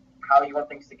how you want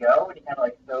things to go, and you kind of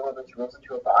like throw all those rules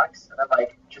into a box, and then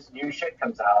like just new shit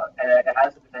comes out, and it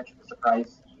has the potential to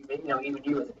surprise even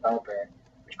you as a developer,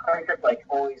 which Coin like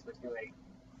always was doing.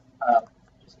 Um,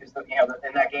 just because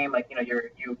in that game, like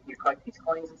you collect these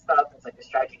coins and stuff. It's like a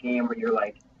strategy game where you're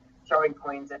like throwing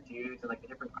coins at dudes, and like the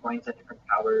different coins have different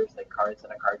powers, like cards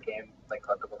in a card game, like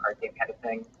collectible card game kind of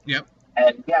thing. Yep.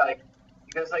 And yeah, like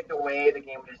because like the way the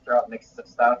game would just throw out mixes of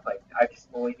stuff, like I just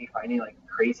always be finding like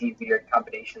crazy weird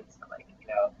combinations, and like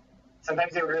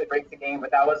sometimes it really breaks the game,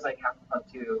 but that was like half the fun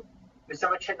too. There's so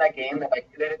much shit in that game that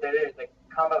there's like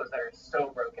combos that are so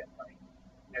broken. Like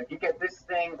you get this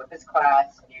thing with this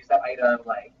class and use that item.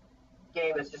 Like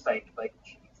game is just like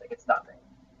cheese. Like it's nothing.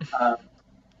 Um,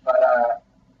 but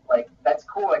like that's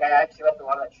cool. Like I actually left a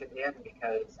lot of that shit in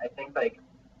because I think like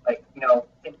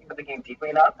thinking of the game deeply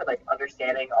enough and like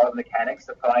understanding all the mechanics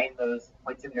to find those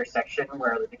points of intersection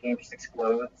where like, the game just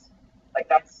explodes. Like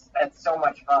that's so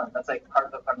much fun. That's like part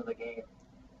of the fun of the game,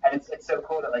 and it's so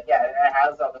cool that like yeah, it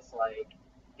has all this like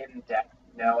hidden depth,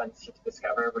 and shit to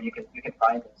discover where you can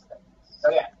find those things. So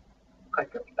yeah,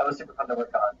 that was super fun to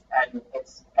work on. And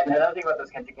another thing about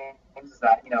those kinds of games is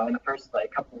that in the first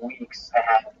like couple of weeks I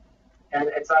had, and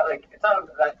it's not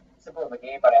that simple of a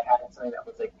game, but I had something that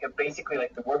was like basically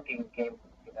like the working game.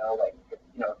 Like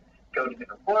go to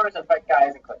different floors and fight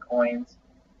guys and collect coins.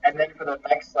 And then for the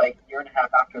next like year and a half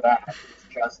after that, it's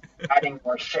just adding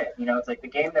more shit. It's like the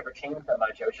game never changed that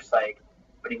much. It was just like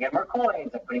putting in more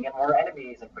coins and putting in more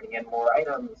enemies and putting in more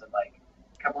items and like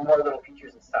a couple more little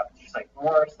features and stuff. It's just like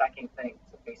more stacking things.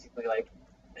 So basically like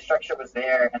the structure was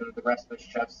there and the rest was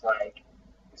just like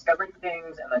discovering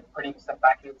things and then putting stuff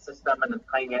back into the system and then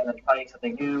playing it and then finding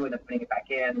something new and then putting it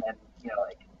back in and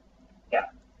like yeah.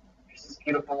 Just this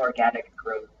beautiful organic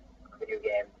growth of a video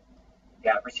game.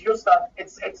 Yeah, procedural stuff.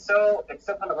 It's so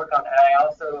fun to work on,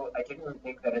 and I genuinely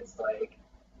think that it's like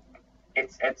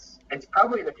it's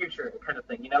probably the future kind of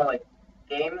thing. Like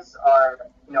games are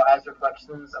as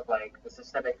reflections of like the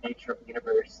systemic nature of the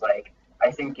universe. Like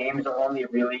I think games are only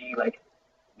really like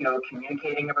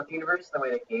communicating about the universe the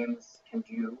way that games can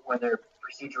do when they're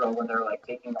procedural, when they're like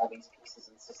taking all these pieces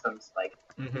and systems, like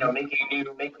making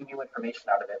new information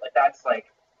out of it. Like that's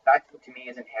that to me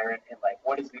is inherent in like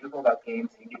what is beautiful about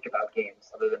games and unique about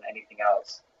games other than anything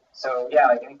else. So yeah,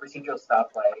 like any procedural stuff,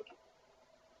 like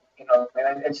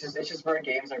and it's just where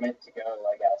games are meant to go,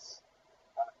 I guess.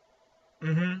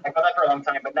 Mm-hmm. I felt that for a long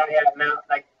time, but now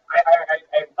like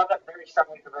I felt that very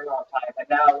strongly for a very long time, and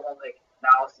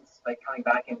now since like coming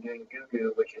back and doing Goo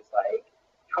Goo, which is like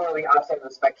totally opposite of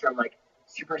the spectrum, like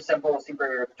super simple,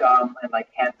 super dumb, and like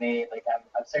handmade. Like I'm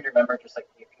starting to remember just like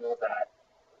the appeal of that.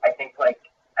 I think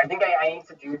I need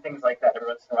to do things like that every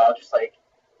once in a while, just like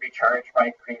recharge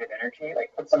my creative energy,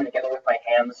 like put something together with my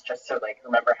hands, just to like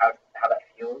remember how that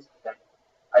feels. But then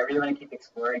I really want to keep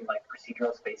exploring like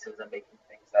procedural spaces and making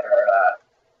things that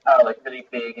are like really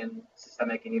big and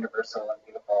systemic and universal and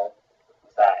beautiful.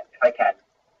 With that, if I can,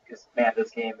 because man,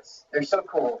 those games they're so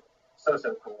cool, so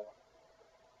cool.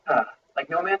 Like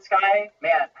No Man's Sky,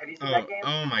 man, have you seen that game?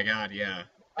 Oh my God, yeah.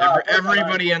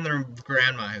 Everybody and their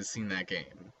grandma has seen that game.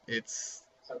 It's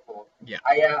so cool. Yeah.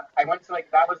 I went to like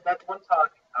that's one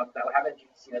talk that we have at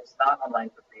GDC that's not online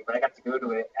for free, but I got to go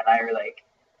to it and I were like,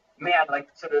 man, like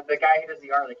so the guy who does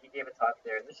the art, like he gave a talk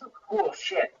there. There's some cool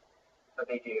shit that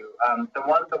they do.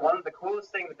 The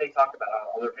coolest thing that they talk about,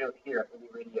 I'll reveal it here on the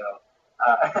radio.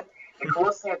 The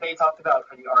coolest thing that they talked about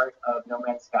for the art of No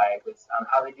Man's Sky was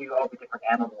how they do all the different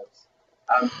animals.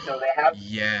 So they have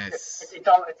Yes. it's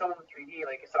all in 3D.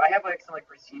 Like, so I have like some like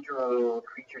procedural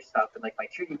creature stuff in like my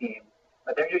 2D game,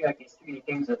 but they're doing like these 3D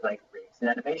things with like rigs and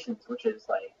animations, which is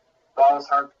like always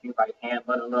hard to do by hand,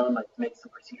 let alone like to make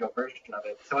some procedural version of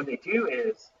it. So what they do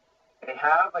is they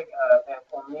have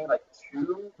only like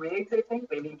two rigs, I think,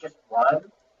 maybe just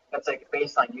one that's like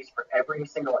baseline use for every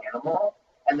single animal,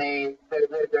 and their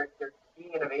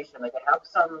key innovation, like they have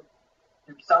some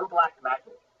through some black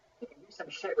magic, they can do some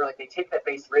shit where like they take that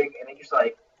base rig and they just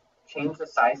like change the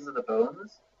sizes of the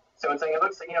bones. So it's like it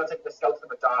looks like it's like the skeleton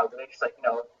of a dog, but they just like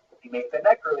if you make the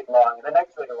neck really long and the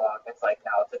neck's really long, it's like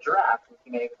now it's a giraffe. If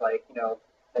you make like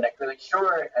the neck really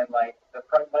short and like the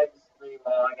front legs really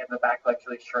long and the back legs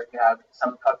really short, you have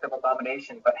some fucked up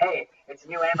abomination. But hey, it's a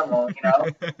new animal.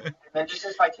 And then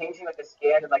just by changing like the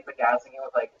skin and like bedazzling it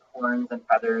with like horns and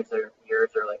feathers or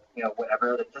ears or like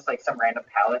whatever, like just like some random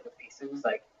palette of pieces,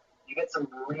 like you get some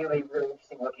really really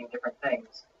interesting looking different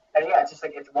things. And yeah, it's just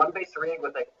like it's one base rig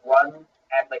with like one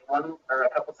or a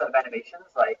couple set of animations.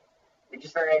 Like it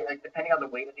just very like depending on the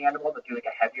weight of the animal, they'll do like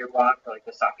a heavier walk or like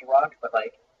the softer walk. But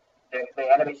like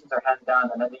the animations are hand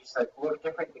done, and then they just like look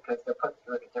different because they're put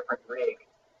through like a different rig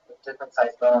with different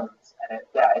sized bones, and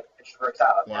it just works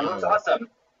out. Wow. And it looks awesome.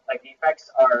 Like the effects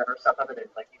are stuff evident.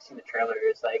 Like you've seen the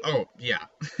trailers. Like oh yeah.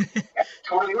 it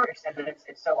totally works, and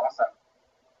it's so awesome.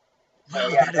 Wow, so,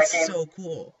 yeah, that is so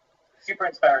cool. Super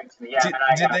inspiring to me. Yeah.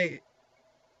 Did they?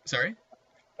 Sorry.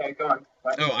 Okay, go on.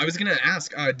 What? Oh, I was gonna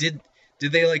ask. Did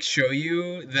they like show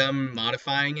you them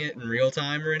modifying it in real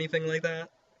time or anything like that?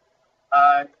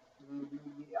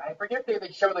 I forget if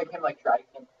they showed like him like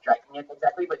dragging it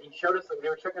exactly, but he showed us they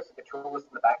were showing us like a control list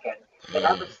in the back end. They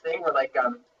have this thing where like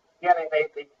that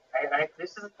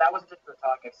wasn't just for the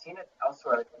talk. I've seen it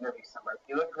elsewhere, like interviews somewhere. If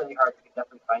you look really hard, you can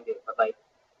definitely find it. But like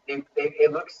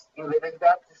it looks they've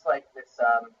got just like this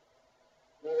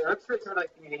it looks sort of like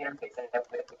the interface and have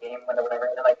the game or whatever,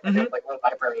 and then like they have like a little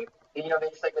library. And, they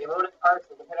just like they load in parts,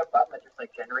 they can hit a button that just like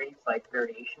generates like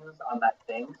variations on that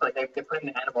thing. So like they put in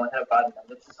an animal and hit a button, and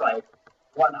it's just like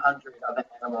 100 of an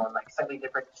animal in like slightly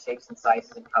different shapes and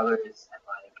sizes and colors, and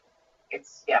like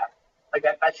it's like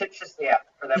that shit's just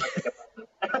for them to take a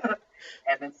button.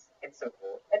 And it's so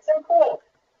cool. It's so cool.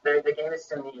 The game is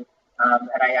so neat. And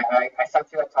I sat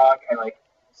through that talk and like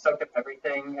soaked up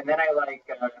everything, and then I like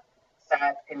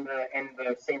sat in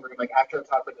the same room like after the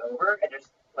talk was over and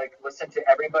just like listened to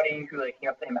everybody who like came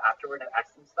up to him afterward and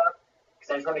asked him stuff,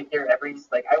 because I just want to hear I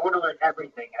want to learn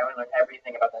everything. I want to learn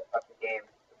everything about that fucking game.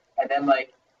 And then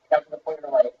like got to the point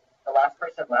where like the last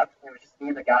person left and it was just me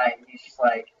and the guy, and he's just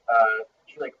like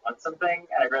do you like want something?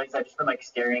 And I realized I've just been like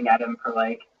staring at him for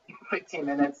like 15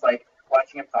 minutes, like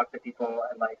watching him talk to people,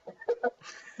 and like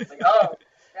like oh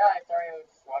yeah, sorry, I was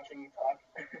just watching you talk.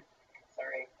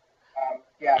 Sorry.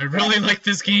 I really like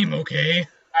this game, okay?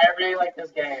 I really like this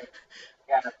game.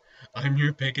 Yeah. I'm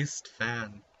your biggest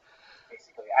fan.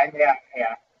 Basically.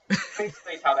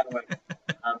 Basically is how that went.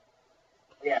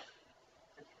 Yeah.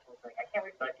 I can't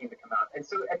wait for that game to come out. And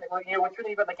so, what's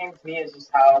really about the game to me is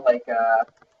just how, like,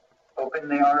 open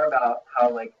they are about how,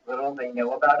 like, little they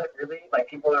know about it, really. Like,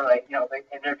 people are, like, like,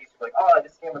 interviews are like, oh,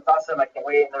 this game was awesome, I can't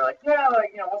wait. And they're like, yeah,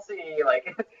 like, we'll see.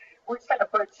 Like, we're just kind of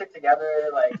putting shit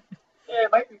together, like, yeah,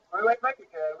 it might be blue, it might be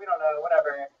good, we don't know,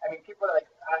 whatever. I mean, people are like,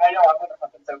 I know I'm going to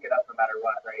fucking soak it up no matter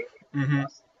what, right? Mm-hmm.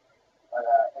 But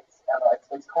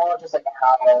it's cool just like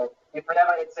how, for them,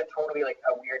 it's a totally like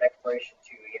a weird exploration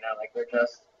too, like they're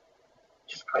just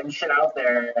putting shit out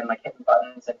there and like hitting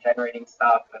buttons and generating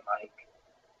stuff and like,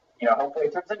 hopefully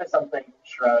it turns into something.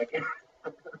 Shrug.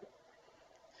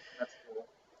 That's cool.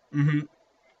 Mm-hmm.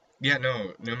 Yeah,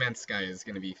 No Man's Sky is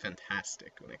going to be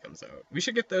fantastic when it comes out. We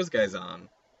should get those guys on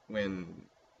when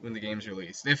the game's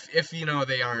released. If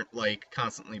they aren't like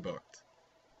constantly booked.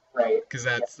 Right. Because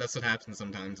that's what happens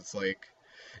sometimes. It's like,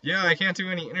 yeah, I can't do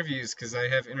any interviews because I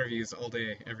have interviews all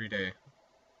day, every day.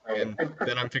 Right. And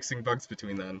then I'm fixing bugs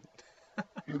between then.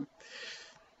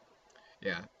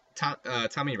 Yeah.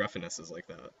 Tommy Ruffinus is like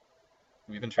that.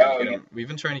 We've been trying to get him. We've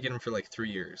been trying to get him for like 3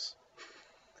 years.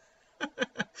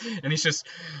 And he's just,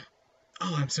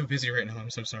 oh, I'm so busy right now. I'm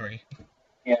so sorry.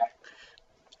 Yeah.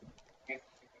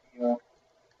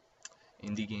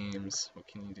 Indie games. What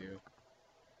can you do?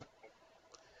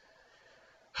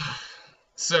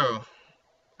 So,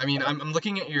 I mean, I'm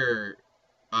looking at your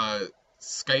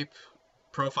Skype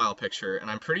profile picture, and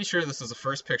I'm pretty sure this is the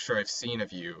first picture I've seen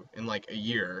of you in like a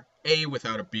year. A,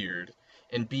 without a beard,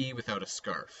 and B, without a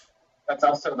scarf. That's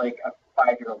also like a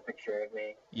 5-year-old picture of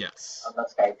me Yes, on that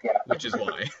Skype. Yeah. which is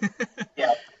why. Yeah.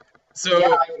 Yeah. So,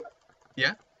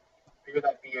 yeah. Grew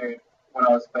that beard when I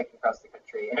was biking across the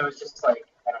country, and it was just like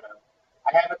I don't know.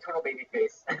 I have a total baby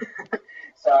face,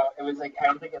 so it was like I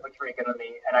don't think it looked very good on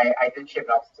me, and I did shave it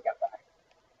off to get back.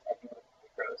 I think it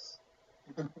was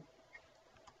really gross.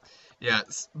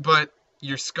 Yes, but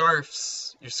your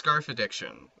scarf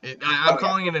addiction. I'm Oh yeah.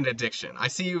 calling it an addiction. I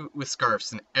see you with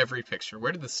scarves in every picture.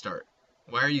 Where did this start?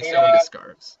 Why are you It so into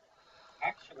scarves?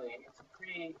 actually it's a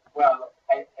pretty well.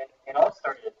 It all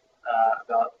started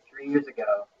about 3 years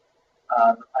ago,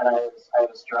 and I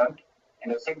was drunk,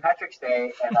 and it was St. Patrick's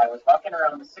Day, and I was walking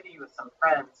around the city with some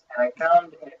friends, and I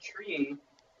found in a tree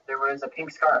there was a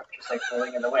pink scarf just like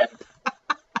blowing in the wind,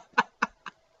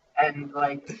 and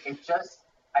like it just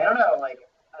I don't know like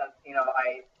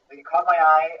it caught my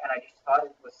eye, and I just thought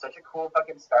it was such a cool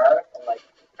fucking scarf, and like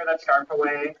threw that scarf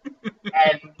away,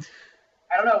 and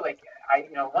I don't know like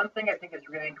one thing I think is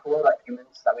really cool about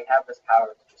humans that we have this power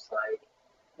to just like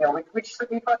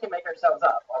we fucking make ourselves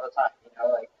up all the time,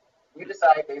 like you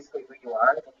decide basically who you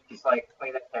are, and you just like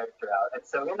play that character out. And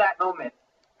so in that moment,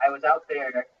 I was out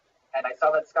there and I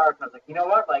saw that scarf, and I was like, you know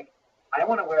what, like I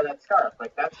want to wear that scarf,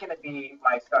 like that's gonna be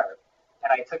my scarf.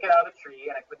 And I took it out of the tree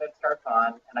and I put that scarf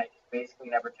on, and I just basically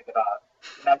never took it off.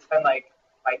 And that's been like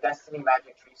my Destiny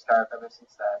Magic tree scarf ever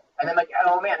since then. And then like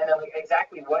oh man, and then like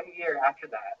exactly 1 year after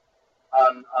that,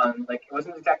 on like it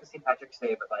wasn't exactly St. Patrick's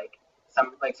Day, but like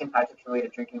some like St. Patrick's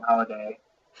related drinking holiday,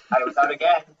 I was out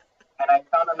again, and I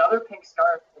found another pink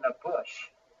scarf in a bush,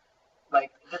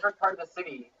 like a different part of the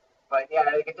city, but yeah,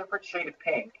 like a different shade of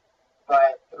pink.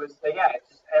 But it was yeah, it's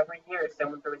just every year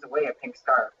someone throws away a pink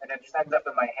scarf, and it just ends up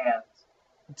in my hands.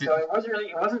 Did, So it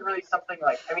wasn't really something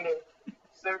like I mean,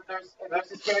 there's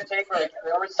this give and take where like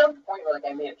there was some point where like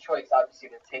I made a choice obviously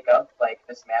to take up like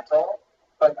this mantle,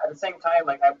 but at the same time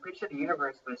like I'm pretty sure the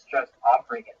universe was just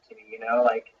offering it to me,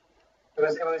 like it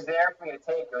was there for me to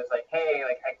take. It was like, hey,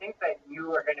 like I think that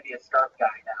you are going to be a scarf guy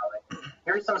now. Like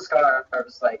here's some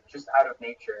scarves, like just out of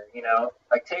nature,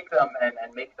 like take them and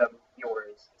make them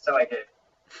yours. So I did.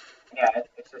 Yeah,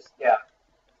 it's just yeah.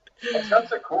 And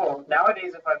scarves are cool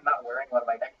nowadays. If I'm not wearing one,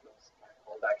 my neck feels kind of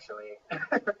cold.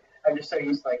 Actually, I'm just so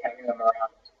used to like having them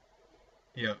around.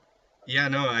 yeah. Yeah,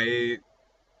 no, I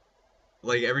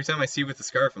like every time I see you with the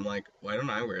scarf, I'm like, why don't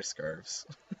I wear scarves?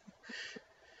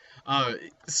 Uh,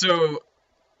 so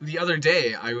the other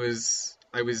day I was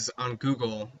on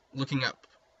Google looking up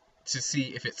to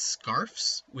see if it's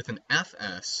scarfs with an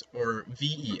FS or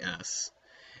VES,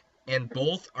 and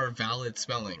both are valid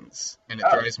spellings, and it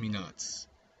Oh, drives me nuts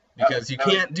no, because you no.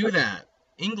 can't do that.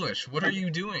 English, what are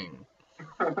you doing?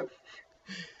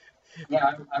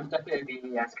 Yeah, I'm definitely a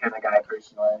BBS kind of guy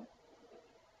personally,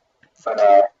 but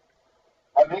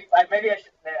maybe I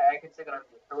could say that I'm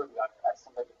the authority on that.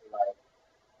 Somebody who like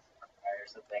or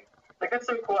something. Like that's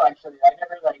so cool actually. I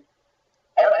never like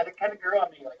I don't it kind of grew on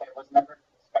me like I was never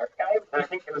a scarf guy, but I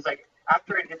think it was like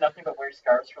after I did nothing but wear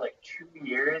scarves for like 2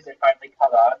 years, it finally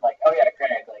caught on. Like oh yeah,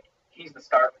 Greg, like he's the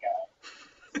scarf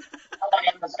guy.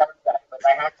 I am the scarf guy, but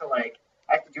I have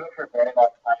to do it for a very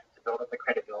long time to build up the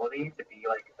credibility to be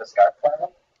like the scarf guy.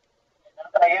 And now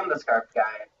that I am the scarf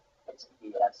guy, it's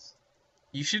BS.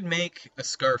 You should make a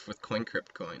scarf with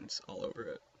CoinCrypt coins all over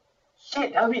it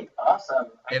Shit, that would be awesome,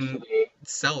 and actually.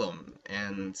 sell them.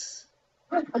 And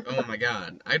oh my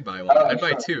God, I'd buy one. Oh, I'd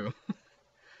buy sure. two.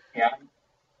 Yeah.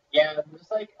 Yeah, just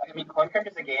like I mean, CoinCard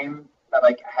is a game that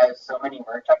like has so many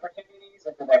merch opportunities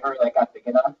if it ever like got big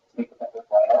enough to make it that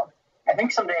worthwhile. I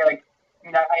think someday, like, I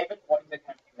mean, I've been wanting to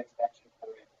kind of do an expansion for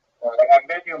it, or like I'm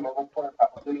gonna do a mobile port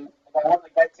probably. Like, I want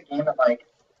like that's a game that like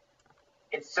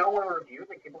it's so well reviewed,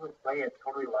 like people who play it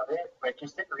totally love it, but it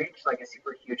just didn't reach like a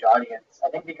super huge audience. I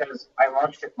think because I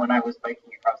launched it when I was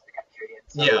biking across the country, and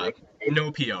so Yeah, like it,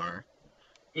 no PR.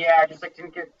 yeah, I just like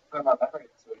didn't get put enough effort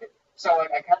into it. So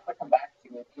like I kind of like come back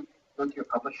to it, go to a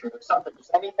publisher or something,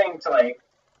 just anything to like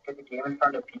get the game in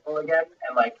front of people again.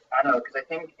 And like I don't know, because I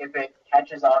think if it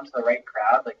catches on to the right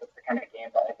crowd, like it's the kind of game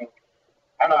that I think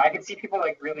I don't know. I could see people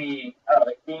like really, I don't know,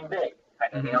 like being big,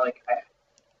 kind of. Hmm. Like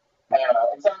I don't know.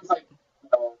 It sounds like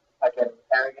like an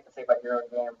arrogant to say about your own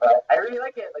game, but I really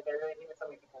like it. Like I really think it's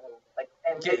something people like,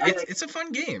 and Yeah, I it's like it's a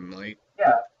fun game. Like,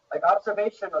 yeah, like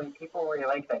observationally, people really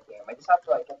like that game. I just have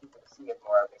to like get people to see it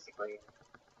more, basically.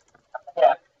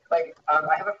 Yeah, like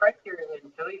I have a friend here in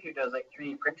Philly who does like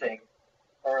 3D printing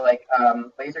or like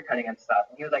laser cutting and stuff,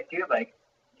 and he was like, dude, like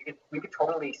we could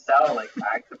totally sell like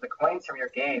bags of the coins from your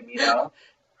game,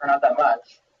 for not that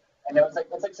much. And it was like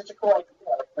it's like such a cool idea.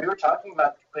 Like, we were talking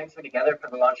about putting something together for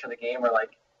the launch of the game, where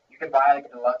like you could buy like a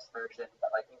deluxe version that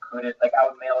like included like I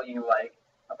would mail you like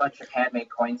a bunch of handmade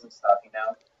coins and stuff, you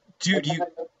know. Dude,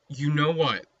 It's, you know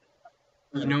what?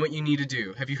 You hmm, know what you need to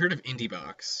do. Have you heard of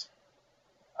IndieBox?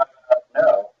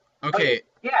 no. Wait, Okay,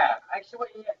 yeah, actually, what?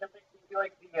 Yeah, don't they do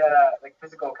like the like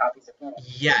physical copies of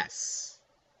games? yes.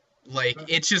 Like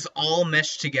it's just all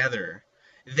meshed together.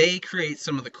 They create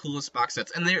some of the coolest box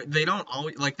sets, and they don't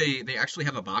always like they actually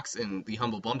have a box in the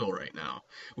Humble Bundle right now,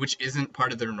 which isn't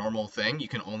part of their normal thing. You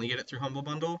can only get it through Humble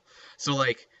Bundle. So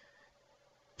like,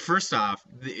 first off,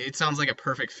 it sounds like a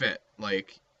perfect fit.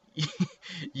 Like,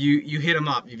 you hit them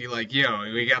up, you'd be like, yo,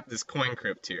 we got this coin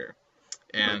crypt here,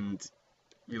 and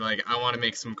be like, I want to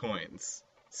make some coins,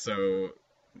 so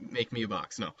make me a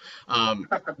box. No,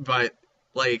 but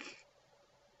like,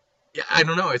 yeah, I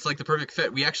don't know. It's like the perfect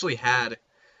fit. We actually had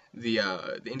the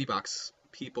IndieBox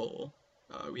people.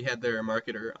 We had their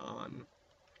marketer on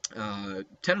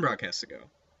 10 broadcasts ago, Oh,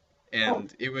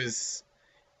 and it was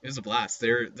a blast.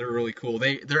 They're really cool.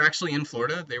 They're actually in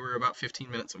Florida. They were about 15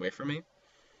 minutes away from me.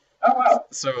 oh wow.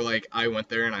 So like I went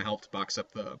there and I helped box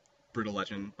up the Brutal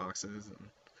Legend boxes.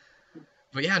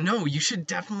 But yeah, no, you should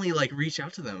definitely like reach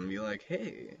out to them and be like,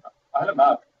 hey. I don't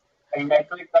know. I mean, I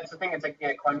feel like that's the thing. It's like,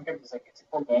 yeah, CoinCrypt is like, it's a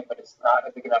cool game, but it's not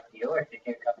a big enough deal. If you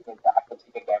can come back and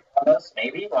take a game from us,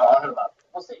 maybe. Well, I'll hit them up.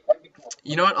 We'll see. That'd be cool.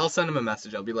 You know what? I'll send them a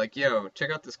message. I'll be like, yo,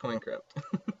 check out this coin crypt.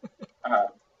 Uh,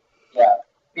 yeah.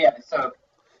 Yeah, so,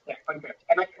 yeah, CoinCrypt.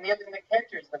 And, like, and the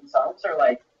characters themselves are,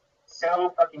 like,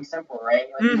 so fucking simple, right?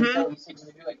 Like, it's Mm-hmm. so easy to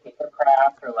do, like,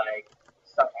 papercraft or, like,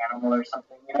 stuffed animal or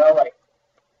something, you know? Like,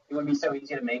 it would be so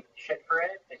easy to make shit for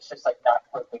it. It's just, like, not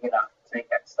quite big enough to make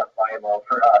that stuff viable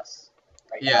for us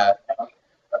right Yeah. now, you know?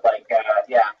 But like,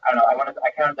 yeah, I don't know.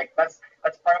 I kind of like that's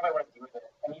part of what I want to do with it.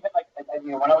 And even like,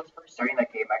 you know, when I was first starting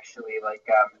that game, actually, like,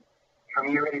 for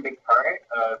me, a really big part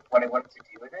of what I wanted to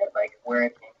do with it, like where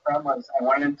it came from, was I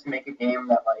wanted to make a game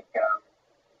that like,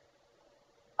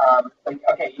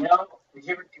 okay, you know,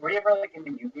 were you ever like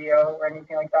into Yu-Gi-Oh or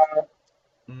anything like that?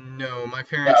 No, my No,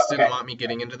 parents didn't okay. want me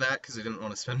getting into that because they didn't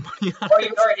want to spend money on Or it.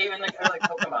 even, or even like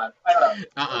Pokemon. I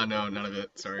don't know. No, none of it.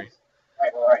 Sorry.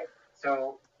 All right.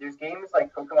 So there's games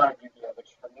like Pokemon and Yu-Gi-Oh, which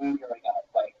for me growing up,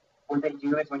 like what they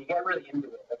do is when you get really into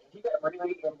it, like if you get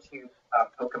really into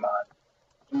Pokemon,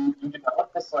 you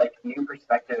develop this like new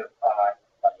perspective on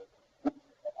like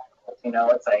animals. You know,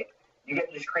 it's like you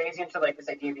get just crazy into like this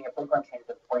idea of being a Pokemon trainer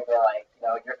to the point where like you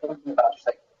know you're thinking about just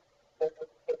like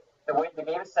the way the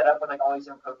game is set up with like all these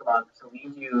different Pokemon to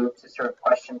lead you to sort of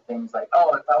question things like,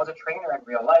 oh, if I was a trainer in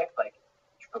real life, like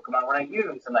which Pokemon would I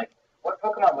use, and like what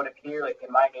Pokemon would appear like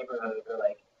in my neighborhood, or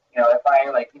like you know if I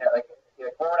like you know like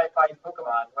where would I find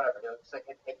Pokemon, whatever. It's like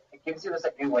it gives you this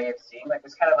like new way of seeing like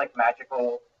this kind of like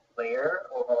magical layer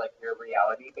over like your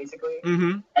reality basically.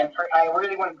 Mm-hmm. And I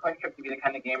really wanted Coin Trip to be the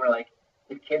kind of game where like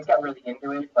if kids got really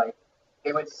into it, like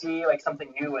they would see like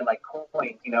something new and like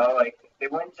coins, you know, like they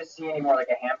wouldn't just see anymore like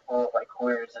a handful of like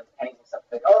quarters and pennies and stuff.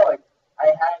 Like, oh, like I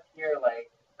have here like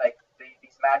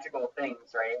these magical things,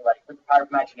 right? Like with the power of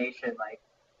imagination, like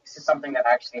this is something that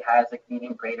actually has like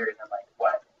meaning greater than like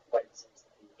what it seems to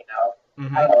be, you know. I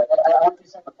Mm-hmm. don't know. I want to do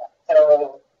something like that.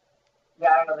 So yeah,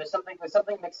 I don't know. There's something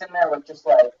mixed in there with just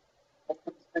like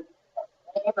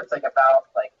it's like about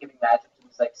like giving magic to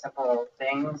these like simple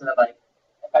things, and then like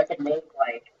if I could make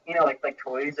like you know like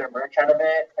toys or merch out of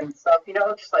it and stuff, you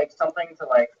know, just like something to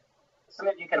like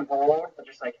something you can hold that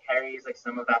just like carries like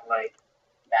some of that like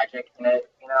magic in it,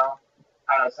 you know.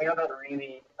 I don't know, something that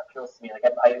really appeals to me.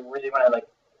 Like I really want to like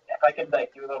if I could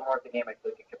like do a little more of the game, I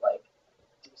feel like I could like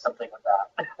do something with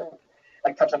that,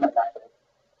 like touch on that magic.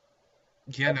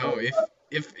 Yeah, That's no, really fun.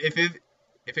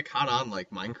 if it caught on like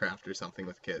Minecraft or something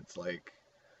with kids, like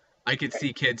I could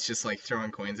see kids just like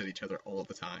throwing coins at each other all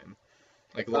the time.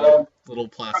 Like Um, little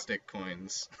plastic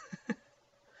coins.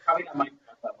 Probably not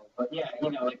Minecraft level, but yeah, you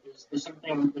know, like there's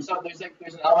something there's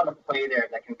an element of play there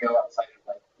that can go outside of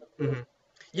like Hmm. you know,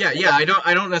 Yeah, I yeah, guess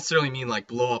I don't necessarily mean like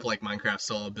blow up like Minecraft,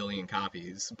 sell a billion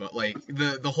copies, but like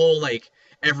the whole like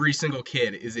every single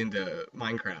kid is into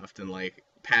Minecraft and like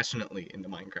passionately into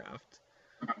Minecraft.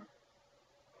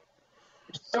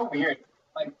 it's so weird.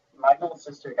 Like my little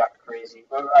sister got crazy.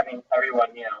 Well, I mean,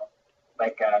 everyone you know,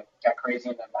 like got crazy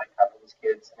into Minecraft with his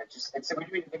kids, and it's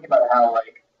weird to think about how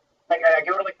like I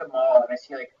go to like the mall and I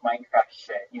see like Minecraft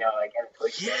shit, you know, like at a toy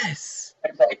store. Yes.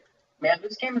 And it's like, man,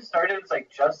 this game started as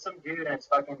like just some dude in his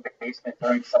fucking basement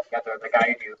throwing stuff together like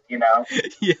I do, you know.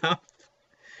 Yeah.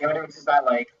 The evidence is that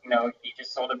like you know he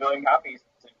just sold a billion copies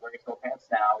to wear his little pants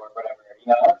now or whatever,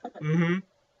 you know. Hmm.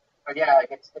 But yeah,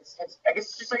 like it's I guess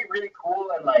it's just like really cool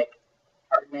and like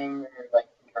heartening or like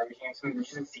encouraging. So we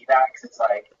should see that because it's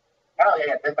like, oh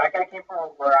yeah, that guy came from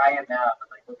where I am now, but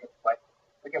like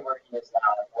look at where he is now,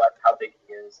 like what how big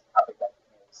he is, and how big that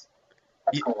thing is.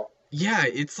 That's cool. Yeah,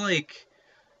 it's like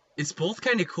it's both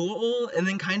kind of cool and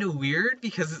then kind of weird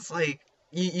because it's like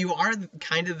you are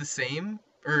kind of the same,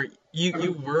 or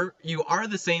you are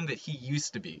the same that he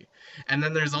used to be. And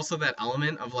then there's also that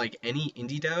element of like any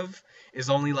indie dev is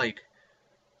only like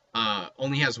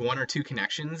only has one or two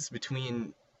connections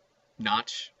between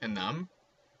Notch and them.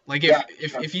 Like Yeah,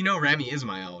 if you know Rami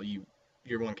Ismail,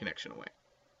 you're one connection away.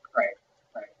 right,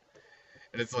 right.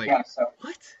 And it's like, Yeah, so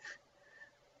what?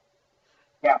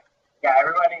 yeah, yeah.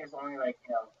 Everybody is only like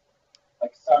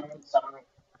like some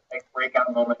like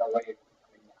breakout moment away from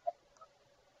becoming that.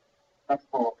 That's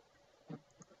cool.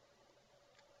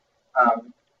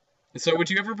 Um, So would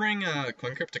you ever bring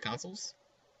CoinCrypt to consoles?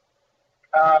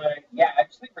 uh, yeah,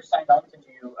 actually, we're signed on to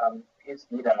do PS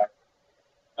Vita.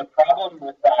 The problem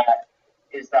with that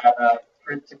is that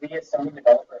to be a Sony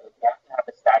developer, you have to have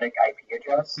a static IP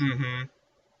address. Mm-hmm.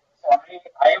 So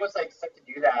I was like set to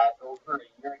do that over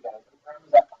a year ago. But the problem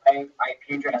is that my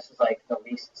IP address is like the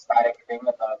least static thing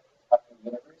of the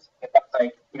universe. If that's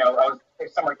like I was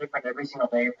somewhere different every single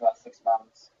day for the last 6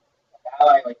 months. Now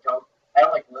I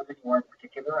don't like live anywhere in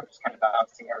particular. I'm just kind of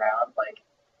bouncing around. Like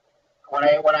when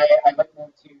I might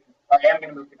move to I am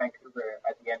going to move to Vancouver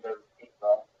at the end of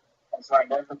April, and so I'm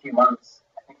there for a few months.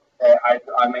 I think that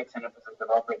I might sign up as a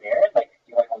developer there, and like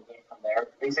do my whole game from there,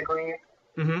 basically.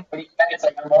 Mm-hmm. But yeah, it's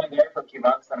like I'm only there for a few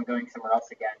months, then I'm going somewhere else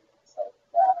again. So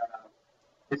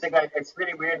I don't know. It's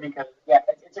really weird because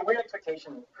it's a weird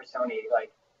expectation for Sony,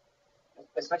 like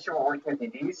especially when we're working with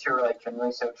indies who are like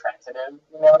generally so transitive,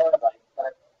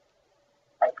 like.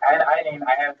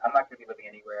 I'm not going to be living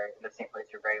anywhere in the same place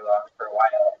for very long for a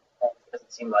while. It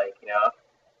doesn't seem like.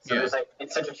 So Yeah. there's like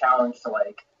it's such a challenge to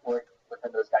like work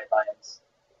within those guidelines.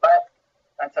 But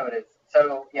that's how it is.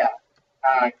 So yeah,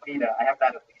 Vita, I have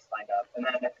that at least lined up. And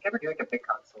then if I ever do like a big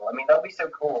console, I mean that would be so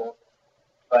cool.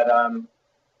 But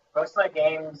most of my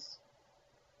games,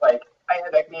 like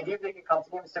the idea of making a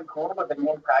console game is so cool, but then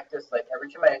in practice, like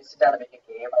every time I sit down to make a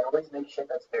game, I always make shit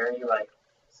that's very like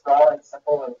small and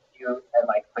simple and cute and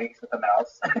like plays with a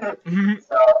mouse. Mm-hmm.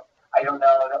 So I don't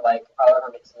know that like I'll ever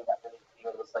make something that really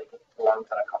feels like it belongs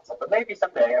on a console. But maybe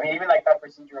someday. I mean, even like that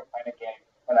procedural kind of game,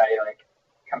 when I like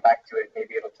come back to it,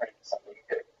 maybe it'll turn into something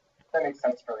good. That makes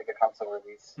sense for like a console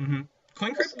release. Mm-hmm.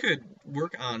 CoinCrypt could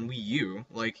work on Wii U.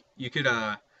 Like you could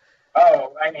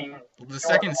Oh, I mean, the sure,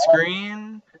 second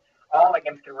screen. all my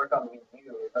games could work on Wii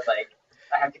U, but like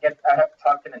I have to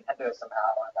talk to Nintendo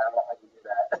somehow, and I don't know how to do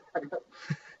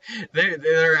that.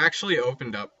 They're actually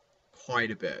opened up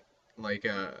quite a bit. Like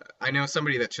I know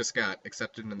somebody that just got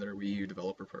accepted into their Wii U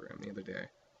developer program the other day.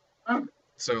 Hmm.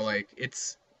 So like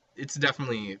it's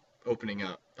definitely opening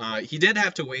up. He did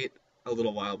have to wait a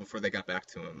little while before they got back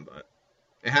to him, but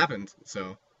it happened.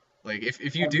 So like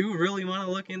if you do really want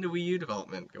to look into Wii U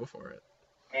development, go for it.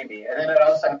 Maybe, and then I'd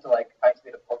also have to like find a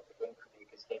way to port the game for me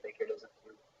because Game Maker doesn't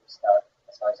do stuff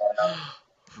as far as I know.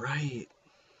 Right.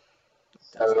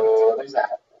 Doesn't. So there's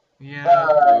that. Yeah.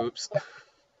 But Oops.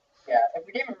 yeah, if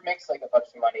the game ever makes like a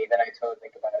bunch of money, then I totally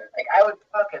think about it. Like I would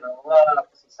fucking love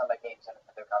to see some of my games on a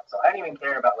Nintendo console. I don't even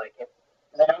care about like if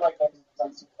because I know like there's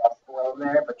some successful in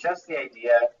there, but just the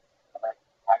idea of like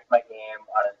having my game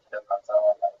on a Nintendo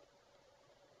console, like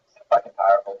so fucking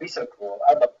powerful. It'd be so cool.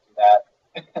 I'd love to do that.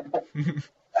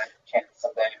 Chance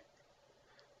someday.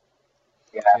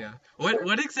 Yeah. Yeah.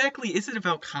 What exactly is it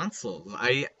about consoles?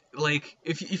 I like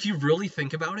if you really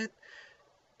think about it,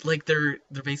 like they're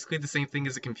basically the same thing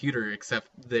as a computer, except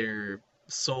their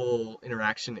sole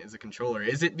interaction is a controller.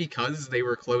 Is it because they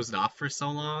were closed off for so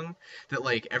long that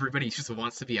like everybody just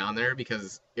wants to be on there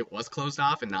because it was closed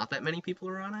off and not that many people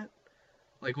are on it?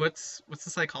 Like what's the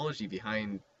psychology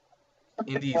behind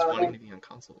indies Well, wanting to be on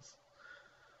consoles?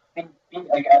 like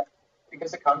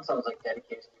because the console is like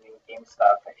dedicated to doing game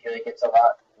stuff, I feel like it's a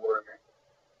lot more.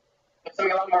 It's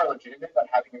like a lot more legitimate than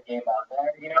having your game on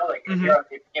there. Like if Mm-hmm.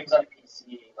 if the game's on a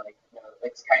PC, like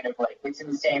it's kind of like it's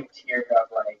in the same tier of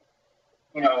like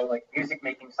like music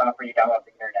making software you download off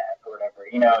the internet or whatever.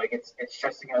 Like it's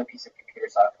just another piece of computer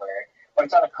software. When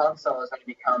it's on a console, is when it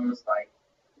becomes like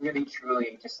really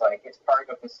truly just like it's part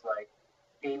of this like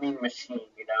gaming machine.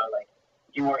 Like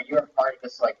you're part of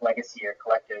this like legacy or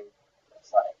collective.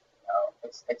 It's like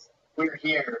it's we're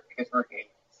here because we're games.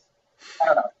 I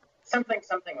don't know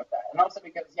something with that, and also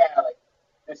because like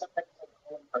there's something so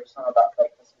cool and personal about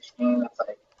like this machine that's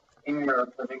like in your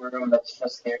living room that's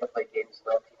just there to play games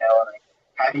with, and like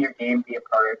having your game be a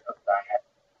part of that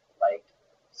like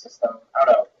system. I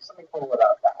don't know, there's something cool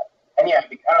about that. And yeah, I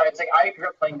don't know, it's like I grew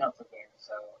up playing console games,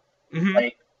 so Mm-hmm.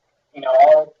 like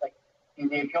all like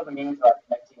they appeal to me about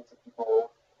connecting to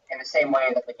people in the same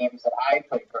way that the games that I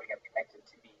played growing up connected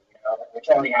to me. which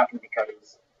only happened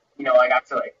because, I got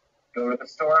to like go to the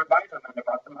store and buy them, and I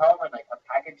brought them home and like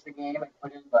unpackaged the game and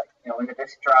put it like in the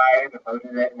disk drive and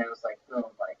loaded it, and it was like boom,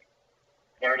 like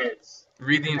there it is.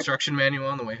 Read the instruction manual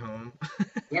on the way home.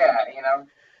 Yeah,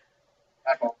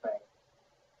 that whole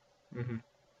thing. hmm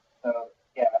So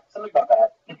yeah, something about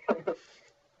that.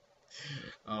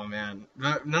 Oh man,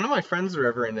 none of my friends were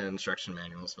ever into instruction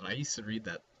manuals, but I used to read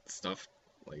that stuff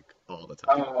like all the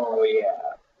time. Oh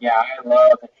yeah, I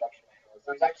love instruction manuals.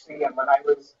 There was actually when I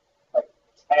was like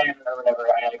 10 or whatever,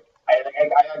 I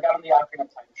got on the Ocarina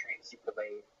of Time train super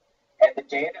late, and the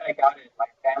day that I got it, my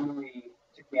family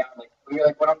took me out like we were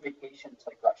like went on vacation to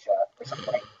like Russia or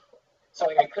something. So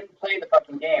like I couldn't play the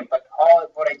fucking game, but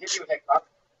what I did was I got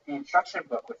the instruction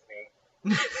book with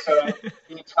me. So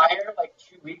the entire like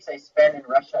 2 weeks I spent in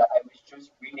Russia, I was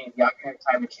just reading the Ocarina of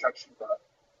Time instruction book,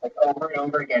 like over and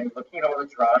over again, looking at all the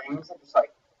drawings and just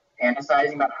like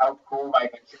fantasizing about how cool my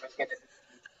adventure was going to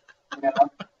be, And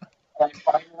I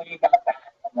finally got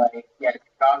back and like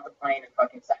got off the plane and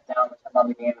fucking sat down and turned on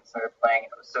the game and started playing.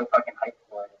 And I was so fucking hyped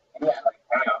for it. And yeah, like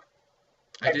I don't know,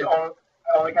 I did.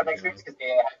 I only got the experience because they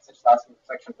had such an awesome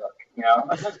instruction book.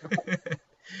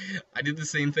 I did the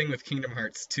same thing with Kingdom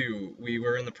Hearts 2. We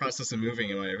were in the process of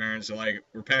moving, and my parents are like,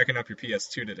 "We're packing up your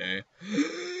PS2 today."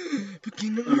 But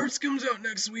Kingdom Hearts comes out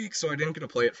next week, so I didn't get to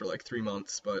play it for like 3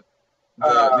 months. But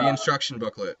the instruction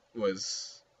booklet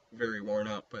was very worn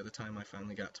out by the time I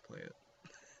finally got to play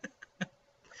it.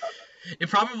 It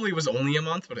probably was only a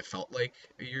month, but it felt like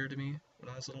a year to me when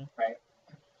I was little. Right.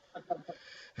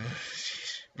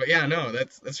 But yeah, no,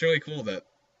 that's really cool that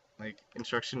like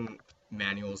instruction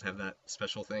manuals have that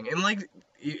special thing. And like,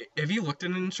 have you looked at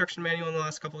an instruction manual in the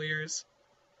last couple of years?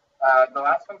 The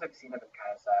last ones I've seen have been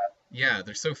kind of sad. Yeah,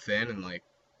 they're so thin and like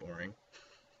boring.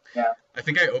 Yeah. I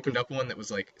think I opened up one that was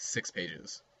like 6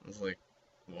 pages. I was like,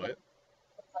 what?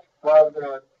 Well,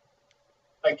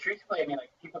 truthfully, I mean, like,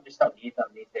 people just don't need them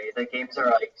these days. Like, games are,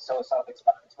 like, so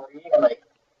self-explanatory, and, like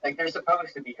they're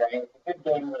supposed to be, right? Like, a good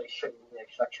game really shouldn't need an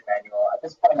instruction manual. At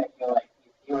this point, I feel like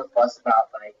you feel less about,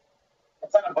 like,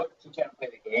 it's not a book to teach you how to play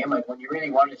the game. Like, what you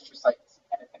really want is just, like, some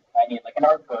kind of companion, like an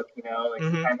art book, like,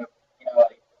 Mm-hmm. kind of,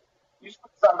 like, you just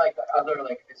put some, like, other,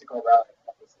 like, physical relic,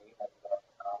 obviously, like,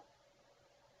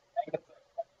 I think it's,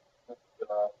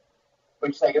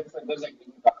 which, like, it's, like, those, like,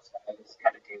 mini boss guys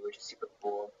kind of do, which is super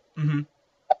cool. Mm-hmm.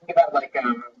 I think about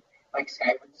like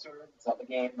Skyward Sword, Zelda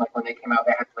game. Like when they came out,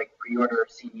 they had to like pre-order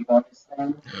a CD bonus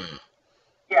thing.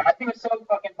 Yeah, I think it was so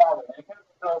fucking baller. And it kind of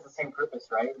fulfills the same purpose,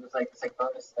 right? It was like this like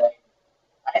bonus thing.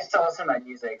 I still listen to that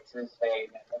music to this day,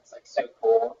 and it's like so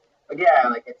cool. But yeah,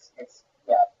 like it's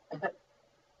yeah,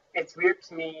 it's weird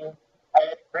to me.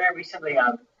 I very recently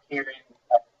here in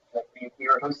like we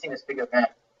were hosting this big event,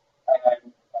 and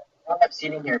we don't have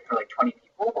seating here for like 20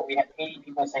 people, but we had 80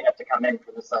 people signed up to come in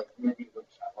for this like community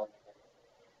workshop.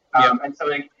 And so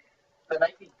like the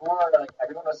night before, like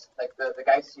everyone was like the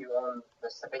guys who own the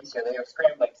space here, they were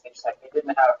scrambling. So they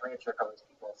didn't have furniture for those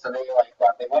people, so they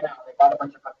went out, they bought a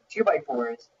bunch of fucking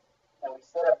 2x4s, and we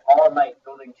stayed up all night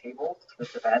building tables for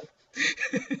this event.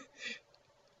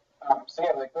 So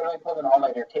yeah, we like literally pulled an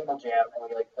all-nighter table jam, and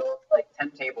we like built like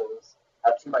 10 tables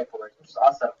out of 2x4s, which is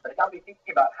awesome. But it got me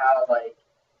thinking about how weird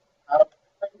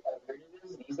it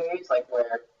is these days, like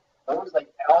where those like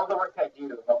all the work I do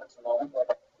moment to moment,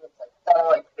 like it's all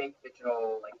like fake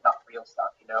digital, like not real stuff,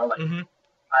 like Mm-hmm.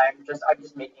 I'm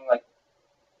just making like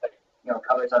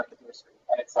colors on a computer screen,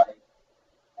 and it's like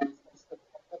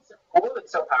it's so cool,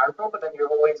 it's so powerful, but then you're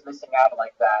always missing out on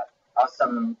like that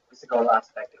awesome physical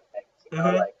aspect of things,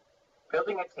 Mm-hmm. like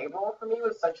building a table for me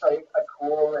was such like a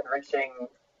cool, enriching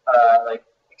like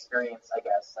experience, I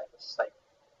guess. Like it's just like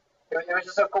it was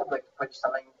just so cool like to put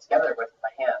something together with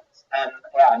my hands. And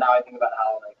yeah, now I think about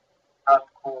how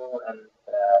cool and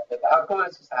how cool it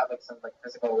is just to have like some like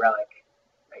physical relic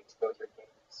right to go with your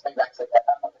games. Like that's like that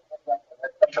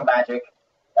special magic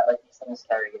that like these things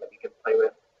carry that we can play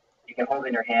with. You can hold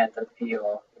in your hands and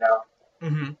feel.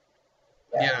 Mm-hmm.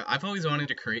 Yeah. Yeah, I've always wanted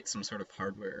to create some sort of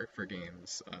hardware for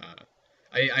games.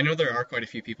 I know there are quite a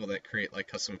few people that create like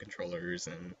custom controllers,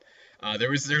 and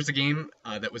there's a game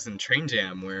that was in Train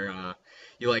Jam where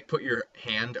you like put your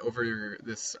hand over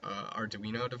this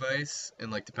Arduino device,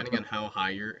 and like depending on how high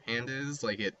your hand is,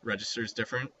 like it registers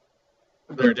differently,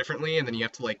 and then you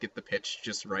have to like get the pitch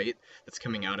just right that's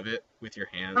coming out of it with your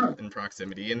hand in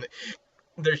proximity. And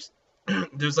there's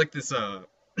there's like this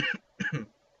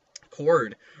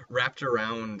cord wrapped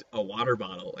around a water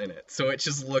bottle in it. So it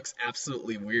just looks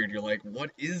absolutely weird. You're like,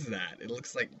 what is that? It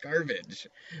looks like garbage.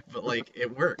 But like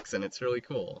it works and it's really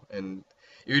cool. And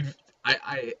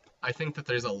I think that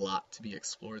there's a lot to be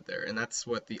explored there, and that's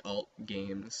what the alt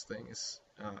games thing is.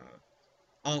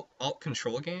 Alt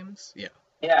control games, yeah,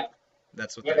 Yeah,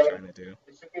 that's what yeah. they're trying to do.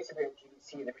 The showcase of it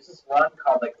GDC, there was this one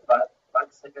called like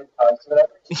Butts the Good Pugs or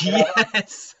whatever. Did you know that one?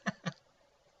 Yes.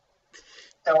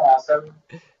 So awesome.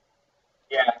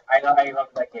 Yeah, I know. I love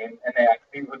that game. And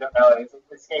people who don't know, it's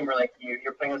this game where like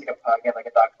you're playing as like a pug and like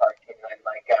a dog park, and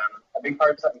like a big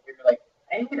part of something you're like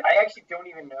I actually don't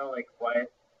even know like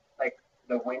what like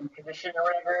the win condition or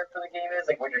whatever for the game is,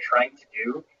 like what you're trying to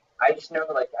do. I just know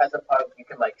like as a pug you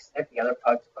can like sniff the other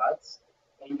pug's butts,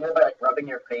 and you do it by like rubbing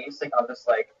your face like on this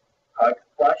like pug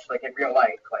flush, like in real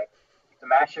life, like you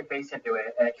mash your face into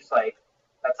it, and it just like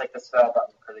that's like the spell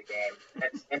button for the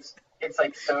game. It's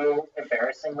like so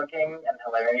embarrassing looking and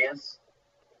hilarious.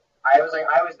 I was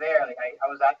there, like I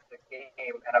was at the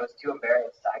game and I was too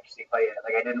embarrassed to actually play it.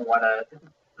 Like I didn't want to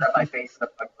rub my face in the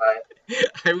bug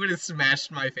butt. I would have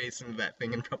smashed my face into that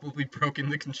thing and probably broken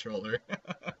the controller.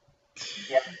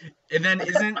 Yeah, And then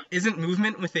isn't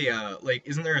movement with a like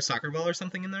isn't there a soccer ball or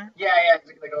something in there? yeah. It's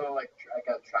like a little like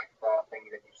a track ball thing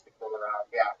that you just roll around.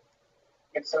 Yeah,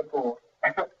 it's so cool.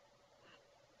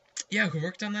 Yeah, who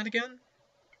worked on that again?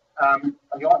 I'll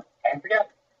go on. I forget.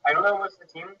 I don't know what's the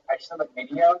team. I just know like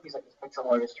Video. He's like this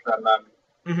pixel artist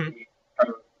Hmm.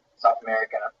 from South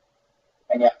America,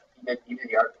 and yeah, he did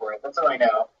the art for it. That's all I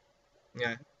know.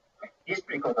 Yeah. He's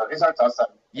pretty cool though. His art's awesome.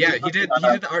 Yeah, He's he working did on he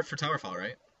did the art for Towerfall,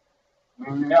 right?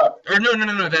 no, Or no,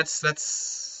 that's no, that's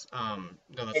it's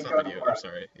not Jordan Video. Mora, I'm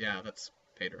sorry. Yeah, that's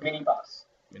Pedro. mini boss.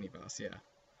 Mini Boss, yeah.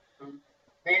 I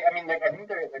mean, I think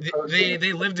they're They close.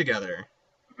 they live together.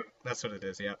 That's what it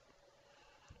is, yeah.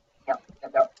 Yeah,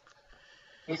 yeah.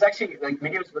 He's actually like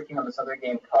Video's working on this other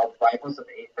game called Rivals of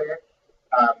Aether,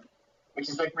 um, which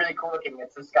is like really cool looking.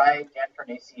 It's this guy Dan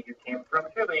Farnese who came from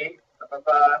Philly,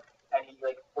 and he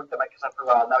like worked at Microsoft for a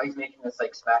while. Now he's making this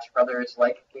like Smash Brothers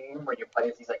like game where you play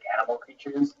as these like animal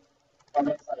creatures, and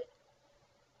it's like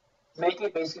making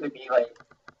it basically to be like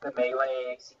the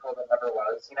Melee sequel that never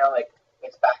was. You know, like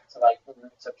it's back to like the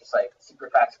roots of just like super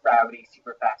fast gravity,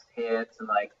 super fast hits, and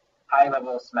like high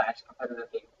level Smash competitive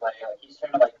gameplay. Like he's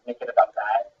trying to like make it about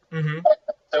that. Hmm.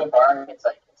 But so far, it's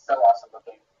like it's so awesome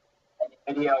looking, and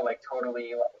the video like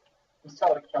totally like he's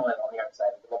totally killing it on the art side.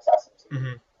 It looks awesome too.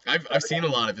 Hmm. I've seen a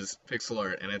lot of his pixel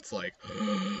art, and it's like,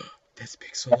 that's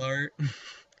pixel art.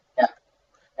 Yeah,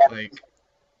 yeah. Like,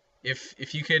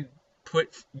 if you could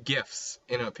put GIFs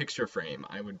in a picture frame,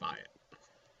 I would buy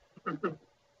it.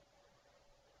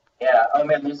 Yeah. Oh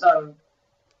man, there's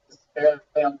barely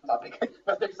on topic,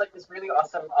 but there's like this really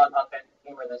awesome on fan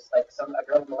game where there's like a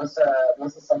girl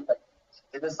Melissa something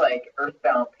did this like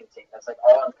Earthbound painting that's like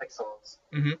all on pixels,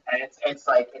 Hmm. and it's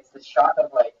like it's this shot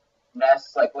of like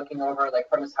Ness like looking over like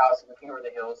from his house, looking over the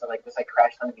hills, and like this like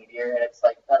crash on the meteor, and it's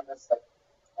like done this like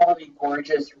totally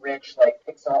gorgeous, rich like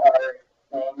pixel art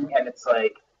thing, and it's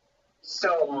like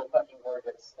so fucking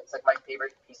gorgeous. It's like my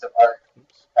favorite piece of art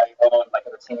I own, like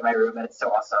it's in my room, and it's so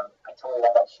awesome. I totally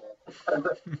love that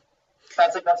shit.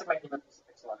 That's like my favorite piece of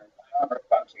pixel art. I love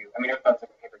Earthbound too. I mean, Earthbound's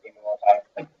like my favorite game of all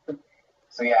time.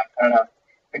 So yeah, I don't know.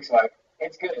 Pixel art,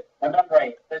 it's good. I'm not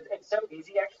right. It's so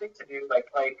easy actually to do. Like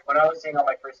when I was seeing all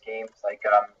my first games, like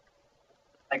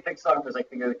pixel art was like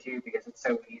the go-to because it's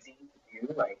so easy to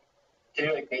do. Like to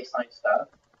do like baseline stuff.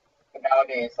 But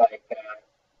nowadays, like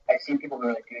I've seen people who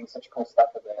are like doing such cool stuff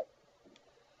with it.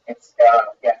 It's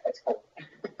yeah, it's cool.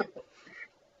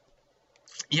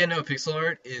 Yeah, no, pixel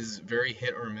art is very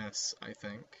hit or miss, I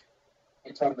think.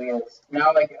 It totally is.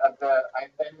 Now, like I've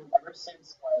been ever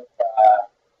since like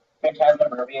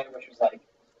Phantasmagoria, which was like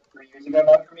 3 years ago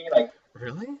now for me. Like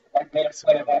Really? I've made I a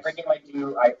point of every suppose. game I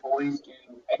do. I always do.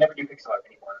 I never do pixel art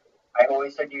anymore. I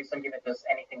always try to do something that does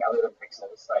anything other than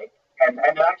pixels. Like and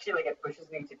it actually like it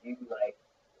pushes me to do like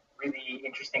really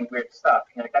interesting weird stuff.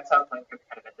 You know, like that's how Minecraft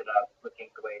kind of ended up looking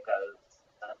the way it does.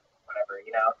 Whatever,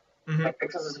 you know. Hmm. Like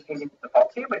pixels is easy to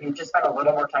default to, but you just spend a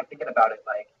little more time thinking about it.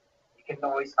 Like you can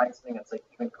always find something that's like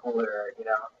even cooler, you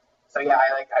know. So yeah,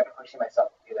 I've been pushing myself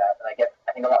to do that, and I get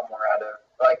I think a lot more out of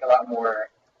like a lot more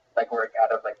like work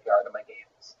out of like the art of my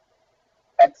games.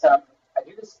 It's I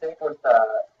do this thing with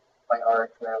my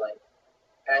art where like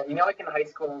you know like in high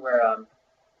school where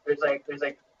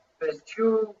there's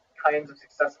two kinds of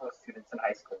successful students in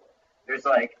high school. There's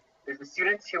the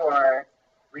students who are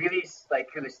really like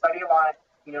who they study a lot.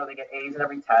 You know, they get A's in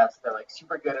every test. They're like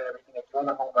super good at everything. They do all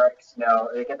the homeworks. You know,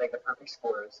 they get like the perfect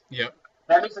scores. Yep.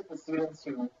 Then there's like the students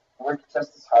who work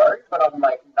just as hard, but I'm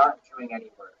like not doing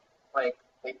any work. Like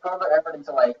they put all their effort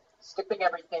into like skipping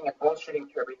everything and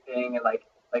bullshitting through everything and like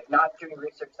not doing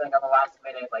research thing on the last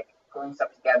minute, like pulling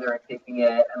stuff together and taking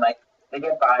it and like they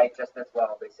get by just as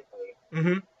well, basically.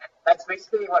 Mm-hmm. That's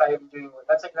basically what I'm doing.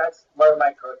 That's where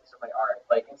my growth is with my art.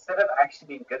 Like instead of actually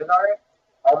being good at art,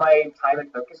 all my time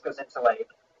and focus goes into like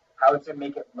how to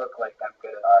make it look like I'm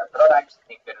good at art, but I'm actually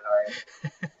being good at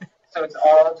art. So it's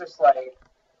all just like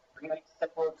really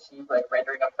simple, cheap, like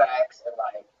rendering effects and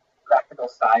like graphical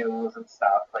styles and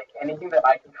stuff. Like anything that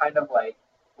I can kind of like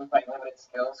with my limited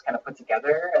skills kind of put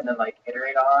together and then like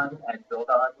iterate on and build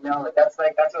on. That's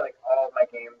what like all of my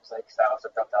games like styles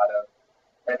are built out of.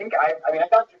 I think I mean I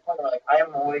got to the point where like I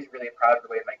am always really proud of the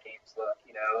way my games look.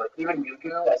 You know, like even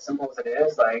Yugu, as simple as it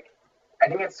is, like I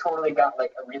think it's totally got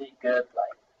like a really good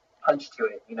like punch to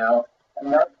it. You know,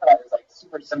 and the art for that is like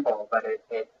super simple, but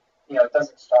it you know it does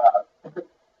its job.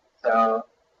 So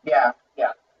yeah.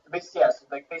 Basically, yeah. So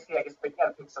like basically, I guess breaking out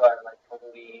of pixel art like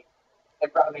totally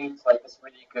it brought me into like this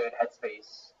really good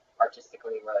headspace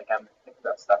artistically, where like I'm thinking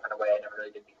about stuff in a way I never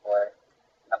really did before.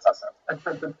 That's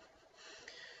awesome.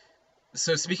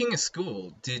 So speaking of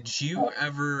school, did you Oh,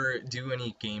 ever do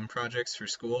any game projects for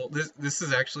school? This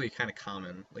is actually kind of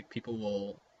common. Like people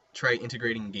will try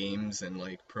integrating games and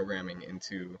like programming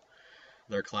into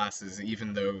their classes,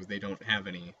 even though they don't have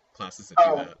any classes that do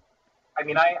oh, that. I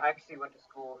mean, I actually went to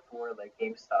school for like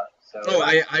game stuff. Oh, So,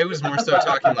 I was more so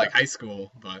talking like high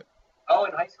school, but oh,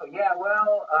 in high school, yeah.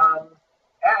 Well,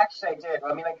 yeah, actually, I did.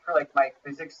 Well, I mean, like for like my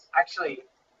physics, actually,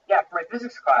 yeah, for my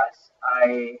physics class,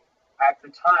 I at the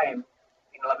time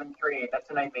in 11th grade, that's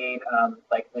when I made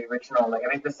like the original. Like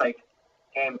I made this like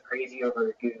game Crazy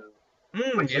Over Goo,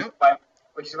 which is yep. what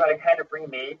which is what I kind of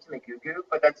remade to make Goo Goo.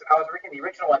 But that's I was working the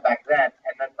original one back then,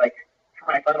 and then like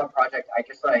for my final project, I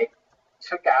just like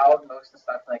took out most of the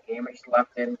stuff in that game and just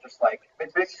left in just like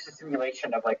it's basically just a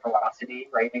simulation of like velocity,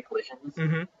 right, and collisions.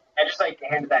 Mm-hmm. And just like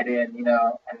handed that in, you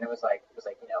know, and it was like 100%,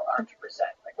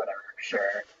 like whatever,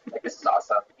 sure, like this is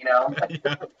awesome, you know.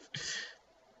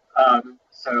 Yeah.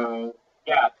 So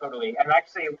yeah, totally. And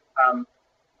actually,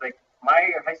 like my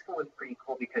high school was pretty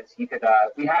cool because you could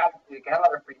we had a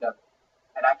lot of freedom.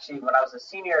 And actually, when I was a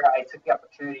senior, I took the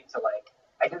opportunity to like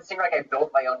I didn't seem like I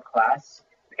built my own class.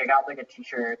 Like I got like a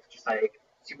teacher to just like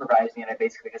supervise me, and I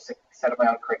basically just like, set up my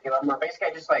own curriculum. Where basically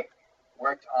I just like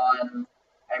worked on.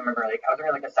 I remember like I was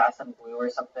doing like Assassin Blue or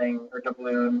something or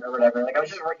Doubloon or whatever. Like I was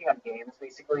just working on games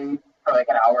basically for like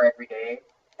an hour every day,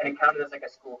 and it counted as like a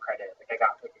school credit. Like I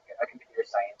got like a computer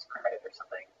science credit or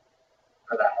something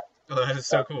for that. Oh, that is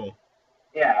so So cool.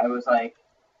 yeah, it was like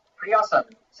pretty awesome.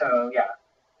 So yeah,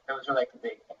 those were like the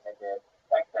big things I did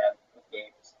back then with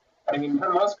games. But I mean, for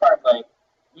the most part, like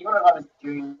even when I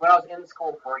was in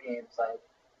school for games, like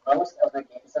most of the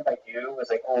game stuff I do was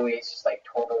like always just like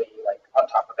totally like on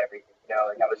top of everything. You know,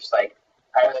 like I was just like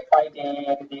I was like by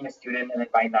day being a student, and then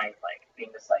by night like being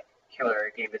this like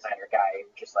killer game designer guy, who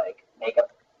just like make up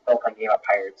built on Game of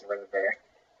Pirates or whatever.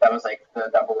 That was like the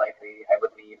double life I would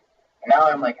lead. And now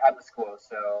I'm like out of school,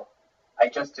 so I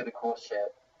just do the cool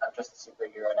shit. I'm just a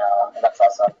superhero now, and that's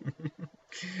awesome.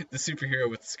 The superhero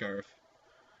with the scarf.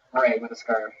 Right, with a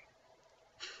scarf.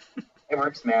 It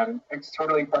works, man. It's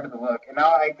totally part of the look. And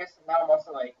now I guess now I'm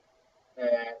also like the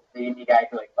the indie guy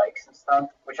who like bikes and stuff,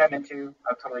 which I'm into.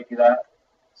 I'll totally do that.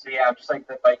 So yeah, I'm just like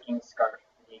the biking scarf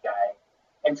indie guy.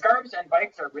 And scarves and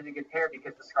bikes are a really good pair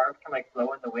because the scarf can like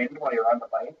blow in the wind while you're on the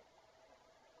bike.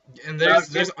 And When I was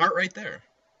there's art right there.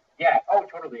 Yeah, oh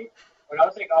totally. When I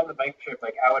was like on the bike trip,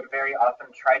 like I would very often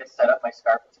try to set up my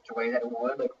scarf in such a way that it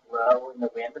would like blow in the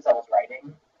wind as I was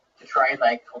riding to try and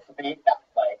like cultivate that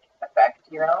like effect,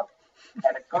 you know?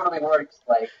 And it totally works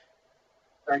like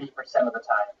 30% of the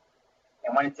time.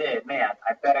 And when it did, man,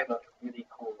 I bet I looked really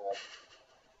cool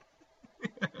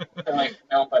to like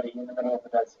nobody in the middle of the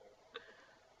desert.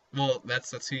 Well,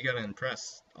 that's who you gotta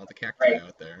impress. All the cacti Right?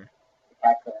 out there. The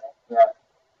cactus. Yeah.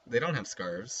 They don't have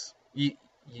scarves. You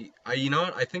know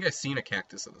what? I think I've seen a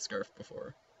cactus with a scarf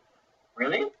before.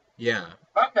 Really? Yeah.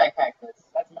 Fuck that cactus.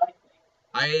 That's my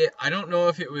thing. I don't know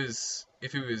if it was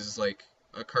like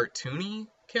a cartoony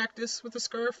cactus with a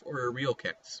scarf or a real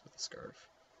cactus with a scarf.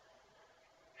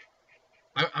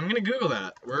 I'm gonna Google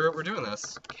that. We're doing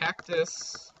this.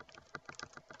 Cactus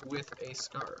with a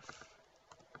scarf.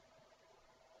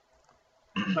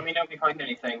 Let me know if you find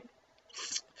anything.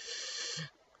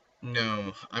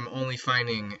 No, I'm only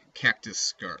finding cactus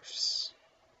scarves.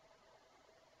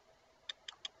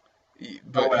 Oh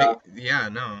But hey, well. yeah,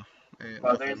 no,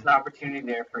 Well, there's nothing. an opportunity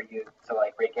there for you to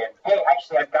like break in. Hey,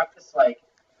 actually, I've got this like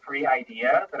free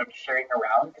idea that I'm sharing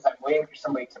around because I'm waiting for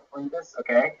somebody to implement this.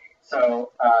 Okay,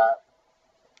 so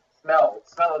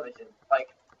smell-o-vision. Like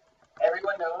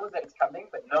everyone knows that it's coming,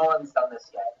 but no one's done this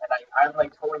yet, and I'm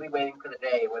like totally waiting for the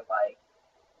day when like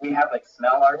we have like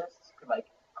smell artists who can like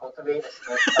cultivate a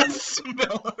smell.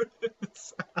 Smell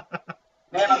artists.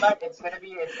 Man, it's gonna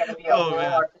be a Oh whole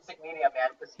man, artistic medium, man.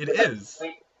 Because it you could like is.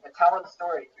 tell a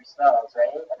story through smells, right?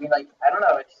 I mean, like I don't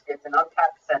know, it's an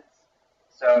untapped sense.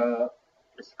 So,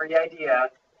 just free idea,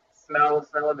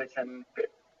 smell-o-vision,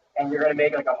 and you're gonna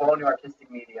make like a whole new artistic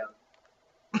medium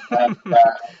and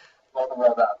blow the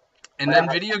world up. And then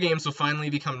Whatever. video games will finally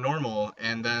become normal,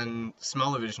 and then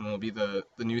smell-o-vision will be the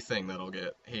new thing that'll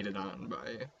get hated on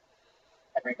by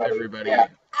Everybody, everybody. yeah,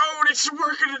 Oh, it's the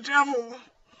work of the devil.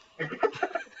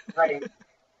 right,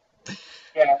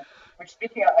 yeah. Which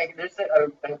speaking of, like, I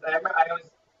remember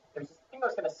there's this thing I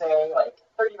was gonna say like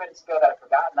 30 minutes ago that I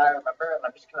forgot, and I remember, and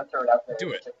I'm just gonna throw it out there.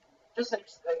 Do it. Just like,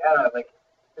 I don't know, like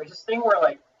there's this thing where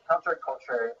like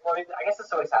counterculture. Well, I guess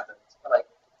this always happens, but like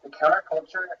the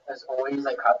counterculture is always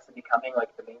like constantly becoming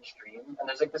like the mainstream, and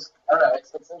there's like this. I don't know.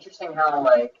 It's interesting how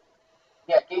like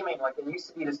yeah, gaming like it used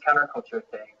to be this counterculture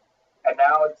thing, and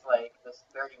now it's like this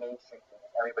very mainstream thing.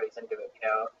 Everybody's into it, you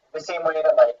know. The same way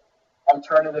that like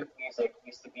alternative music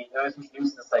used to be, it was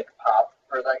introduced as like pop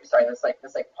or like sorry, this like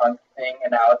punk thing,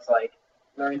 and now it's like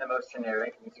literally the most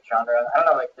generic music genre. I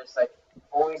don't know, like there's like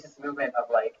always this movement of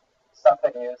like stuff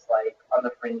that is like on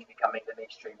the fringe becoming the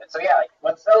mainstream. And so yeah, like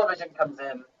once television comes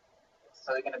in, it's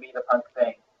so going to be the punk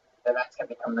thing, then that's going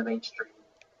to become the mainstream.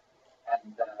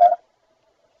 And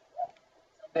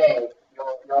someday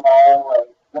you'll all like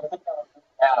you'll think I'm weird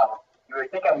now. You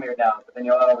would think I'm weird now, but then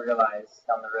you'll all realize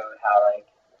down the road how like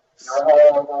you're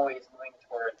all always moving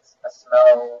towards a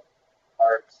smell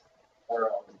art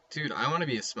world. Dude, I want to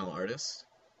be a smell artist.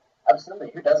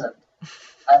 Absolutely, who doesn't?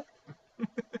 I,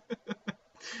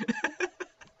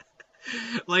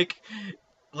 like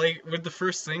like would the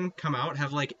first thing come out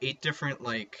have like 8 different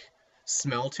like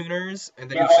smell tuners, and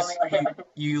then yeah,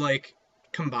 you like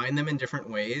combine them in different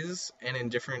ways and in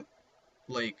different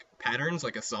like patterns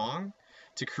like a song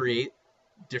to create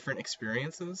different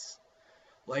experiences?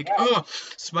 Like, yeah, oh,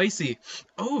 spicy.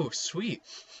 Oh, sweet.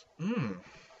 Mmm.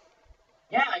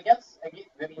 yeah. I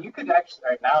mean, you could actually.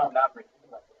 Right now, I'm not really thinking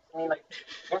about this. I mean, like,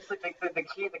 what's the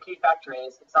key factor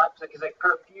is it's not because like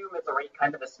perfume is already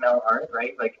kind of a smell art,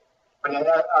 right? Like, but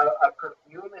a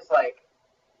perfume is like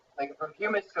a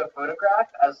perfume is to a photograph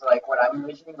as like what I'm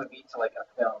envisioning would be to like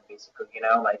a film, basically. You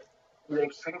know, like you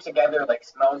like string together like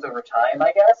smells over time,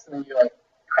 I guess, and then you're like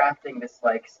crafting this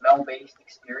like smell based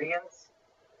experience.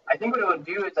 I think what it would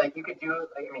do is like you could do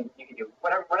like, I mean you could do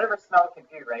whatever smell can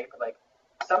do, right? But like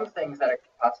some things that are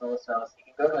possible with smells, you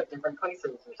can go to like different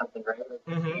places or something, right? Like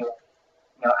you can Mm-hmm. be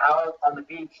like, out on the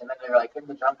beach and then you're like in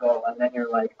the jungle and then you're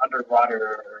like underwater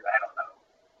or I don't know.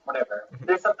 Whatever.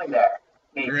 There's something there.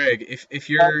 Maybe. Greg, if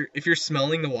you're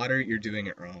smelling the water, you're doing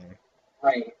it wrong.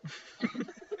 Right.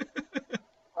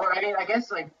 Or I mean I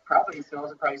guess like probably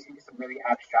smells are probably some really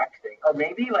abstract thing. Or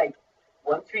maybe like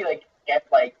once we like get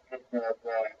like the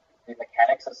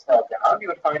mechanics of smell down, you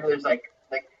would find there's like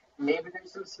maybe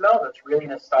there's some smell that's really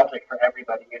nostalgic for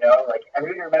everybody, you know? Like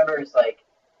everybody remembers like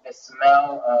the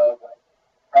smell of like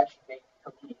fresh baked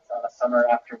cookies on a summer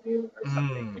afternoon or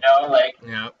something, Mm. you know? Like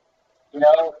Yeah.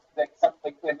 like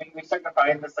something we start to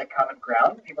find this like common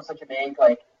ground. People start to make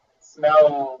like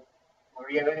smell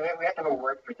we have to have a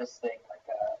word for this thing,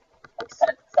 like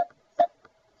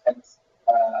sense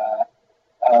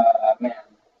man,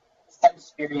 sense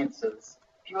experiences.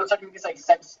 People start doing these like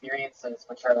sense experiences,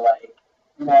 which are like,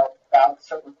 about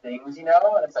certain things, and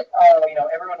it's like, oh,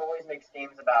 everyone always makes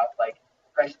games about like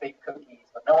fresh baked cookies,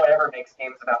 but no one ever makes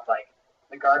games about like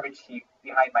the garbage heap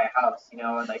behind my house,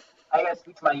 and like I gotta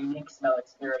speak to my unique smell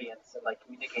experience and like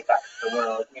communicate that to the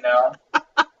world.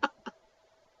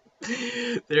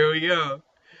 There we go.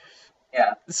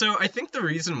 Yeah. So I think the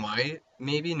reason why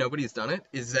maybe nobody's done it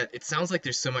is that it sounds like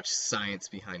there's so much science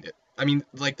behind it. I mean,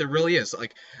 like there really is.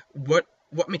 Like what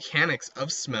mechanics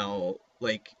of smell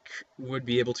like would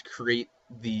be able to create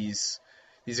these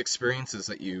experiences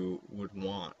that you would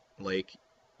want? Like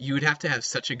you would have to have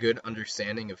such a good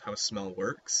understanding of how smell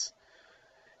works,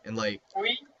 and like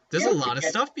We there's a have lot pretty of good,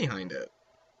 stuff behind it.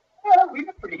 yeah, we have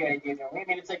a pretty good idea, don't we? I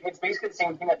mean, it's basically the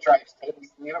same thing that drives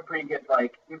taste. We have a pretty good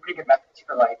methods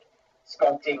for like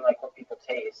sculpting like what people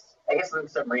taste. I guess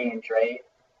there's some range, right?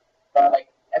 But like,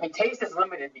 I mean, taste is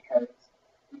limited because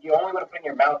you only want to put in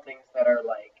your mouth things that are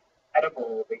like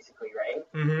edible, basically, right?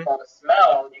 Mm-hmm. Well, the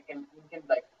smell you can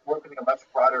like work with like a much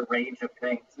broader range of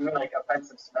things, even like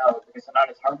offensive smells, because they're not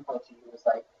as harmful to you as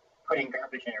like putting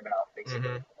garbage in your mouth, basically.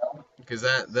 Mm-hmm. You know? Because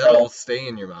that'll So stay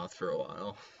in your mouth for a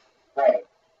while right.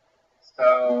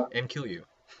 So and kill you.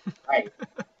 right.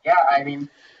 Yeah, I mean,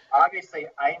 obviously,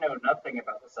 I know nothing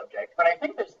about the subject, but I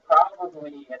think there's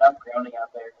probably enough grounding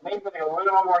out there. Maybe with like a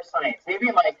little more science. Maybe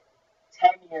in like 10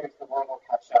 years the world will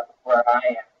catch up with where I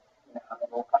am, and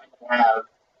we'll finally have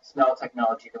smell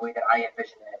technology the way that I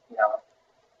envision it.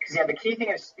 Because the key thing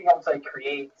is just being able to like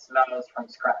create smells from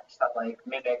scratch that like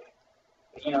mimic,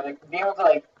 like being able to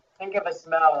like think of a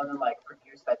smell and then like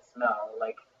produce that smell,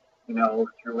 like,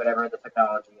 through whatever the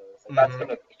technology is. Like that's gonna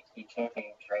be a key change,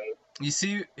 right? You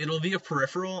see, it'll be a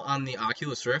peripheral on the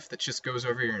Oculus Rift that just goes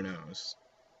over your nose.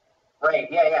 Right,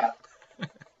 yeah.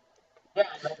 Yeah,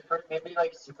 and like maybe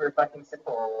like super fucking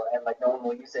simple and like no one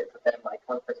will use it, but then like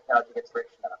once the technology gets rich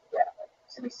enough, like,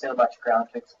 there's gonna be so much ground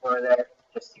to explore there.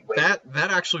 Just you wait.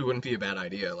 That actually wouldn't be a bad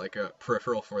idea, like a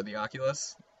peripheral for the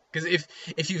Oculus. Because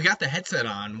if you've got the headset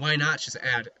on, why not just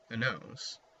add a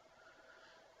nose?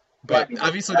 But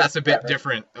obviously that's a bit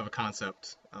different of a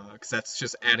concept, because that's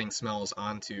just adding smells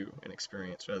onto an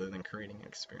experience rather than creating an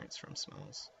experience from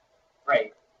smells.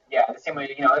 Right. Yeah, the same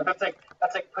way, that's like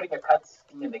putting a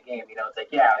cutscene in the game, it's like,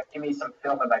 yeah, give me some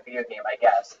film in my video game, I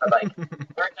guess, but like,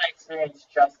 where can I experience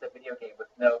just a video game with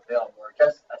no film, or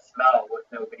just a smell with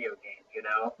no video game,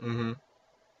 Mm-hmm.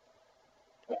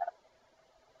 Yeah.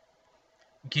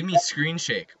 Give me Screen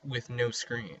Shake with no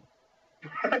screen.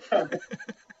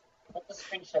 What does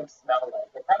Screen Shake smell like?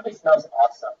 It probably smells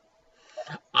awesome.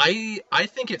 I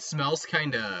think it smells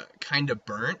kind of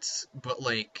burnt, but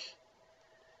like...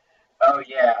 Oh,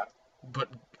 yeah. But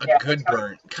a good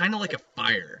burnt. Kind of like a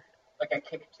fire. Like a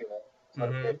kick to it. So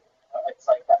mm-hmm. It's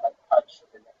like that like punch.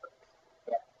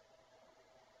 Yeah.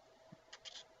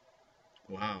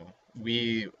 Wow.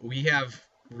 We have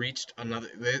reached another...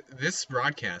 This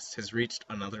broadcast has reached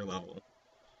another level.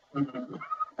 Mm-hmm.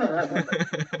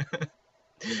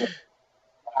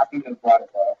 Happy to brought it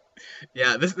there.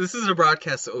 Yeah, this is a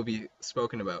broadcast that will be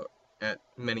spoken about at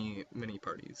many, many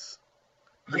parties.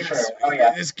 Yes, sure. Oh,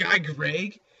 yeah. This guy,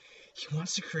 Greg, he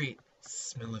wants to create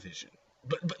smell-o-vision.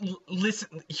 But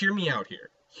listen, hear me out here.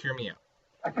 Hear me out.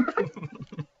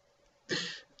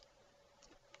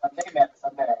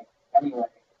 Someday. Anyway,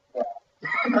 yeah.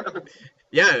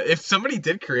 Yeah, if somebody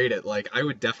did create it, like, I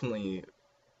would definitely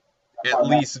at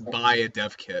least buy a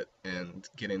dev kit and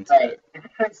get into it.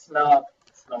 Smell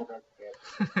dev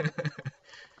kit.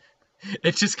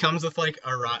 It just comes with like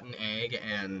a rotten egg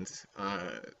and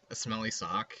a smelly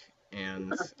sock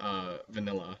and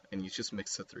vanilla, and you just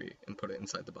mix the three and put it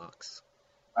inside the box.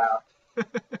 Wow.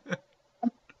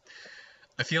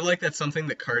 I feel like that's something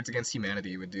that Cards Against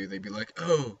Humanity would do. They'd be like,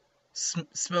 "Oh,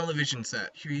 smell-o-vision set.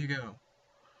 Here you go."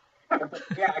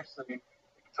 Yeah, actually, I can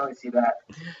totally see that.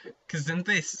 Because didn't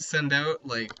they send out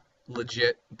like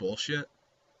legit bullshit?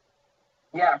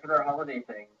 Yeah, for their holiday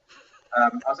thing. I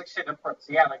was like shit up for it.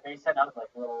 So yeah, like they sent out like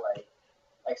little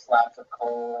like slabs of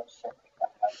coal and shit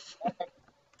like that.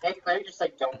 They clearly just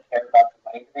like don't care about the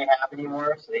money that they have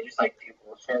anymore, so they just like do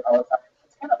bullshit all the time.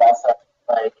 It's kind of also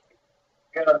like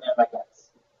good on them, I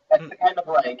guess. That's the kind of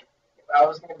like if I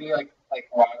was gonna be like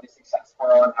wildly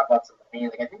successful and have lots of money,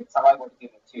 like I think it's how I would do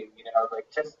it too.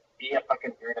 Like just be a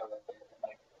fucking weirdo with it and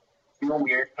like do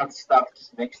weird fun stuff,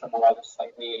 just makes the world a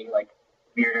slightly like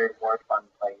weirder, more fun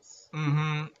place.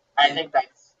 Mm-hmm. I think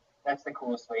that's the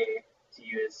coolest way to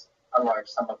use a large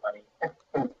sum of money.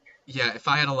 Yeah, if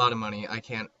I had a lot of money, I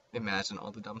can't imagine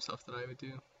all the dumb stuff that I would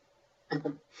do.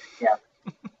 Yeah.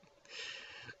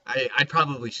 I'd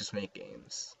probably just make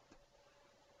games.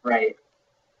 Right.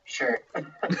 Sure.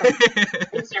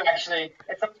 Games are actually,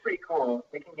 it sounds pretty cool.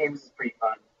 Making games is pretty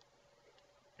fun.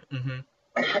 Mm-hmm.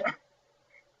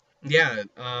 Yeah,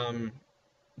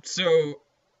 so,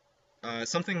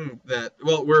 something that,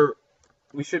 well,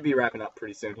 we should be wrapping up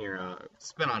pretty soon here.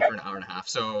 It's been on for an hour and a half.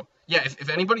 So, yeah, if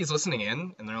anybody's listening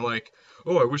in and they're like,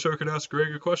 oh, I wish I could ask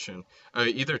Greg a question,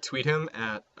 either tweet him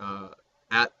at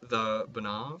the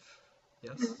Lobanov.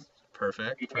 Yes? Mm-hmm.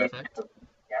 Perfect.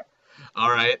 Yeah. All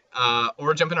right.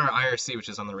 Or jump in our IRC, which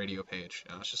is on the radio page.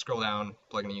 Just scroll down,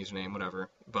 plug in a username, whatever.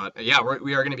 But, yeah,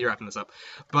 we are going to be wrapping this up.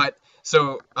 But,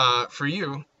 so, for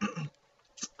you,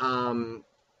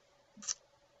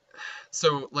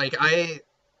 so, like,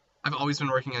 I've always been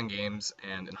working on games,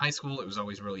 and in high school it was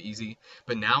always really easy.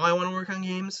 But now I want to work on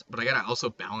games, but I gotta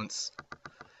also balance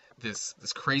this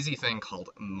crazy thing called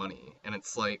money. And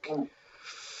it's like,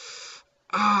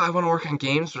 I want to work on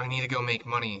games, but I need to go make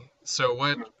money. So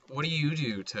what do you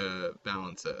do to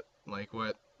balance it? Like,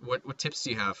 what tips do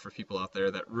you have for people out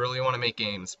there that really want to make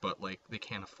games, but like they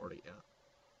can't afford it yet?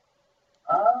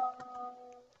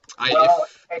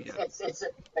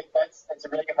 It's a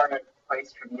really hard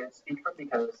place for me to speak from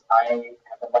because I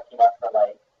have been lucky enough to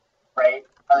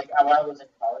when I was in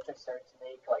college I started to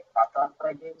make like profit off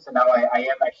my games, and now I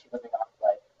am actually living off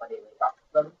like money made off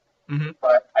of them. Mm-hmm.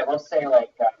 But I will say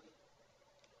like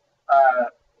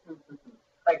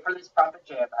for this profit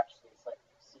jam actually it's like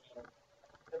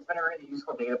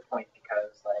data point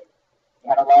because like you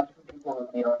had a lot of different people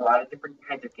who made a lot of different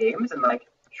kinds of games and like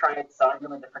tried selling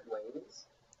them in different ways.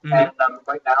 Mm-hmm. And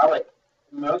right now, like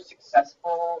the most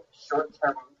successful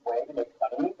short-term way to make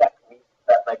money that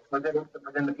like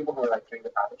within the people who were like doing the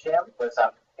profit jam was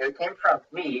it came from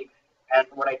me. And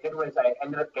what I did was I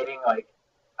ended up getting like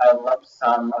a lump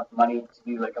sum of money to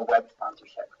do like a web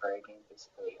sponsorship for a game,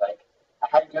 basically. Like I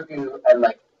had Yugu and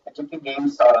like I took the game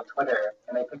saw it on Twitter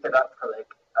and they picked it up for like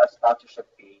a sponsorship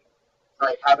fee. So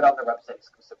like have it on their website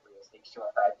exclusively as the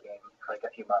H215 game for like a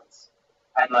few months.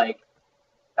 And like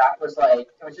that was like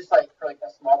it was just like for like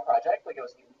a small project, like it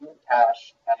was immediate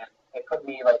cash and it put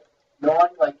me like no one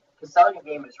like because selling a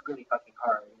game is really fucking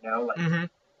hard, you know, like Mm-hmm.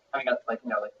 I mean like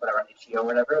like whatever on HBO or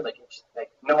whatever, like it's like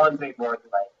no one's made more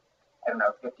than like I don't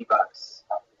know, $50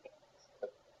 off the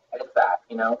games. And it's that,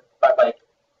 you know? But like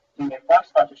doing a flash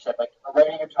sponsorship, like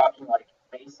already you're talking like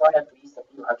baseline at least a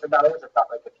few $100s, if not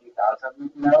like a few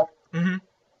thousand, you know? Mm-hmm.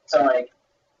 So like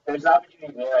there's an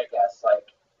opportunity there, I guess, like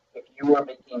if you are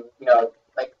making,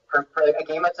 like for like, a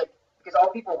game that's like because all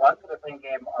people want when they're playing a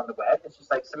game on the web, it's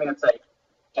just like something that's like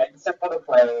simple to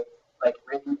play, like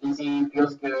really easy,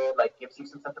 feels good, like gives you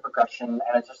some sense of progression,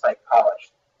 and it's just like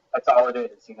polished. That's all it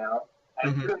is, you know?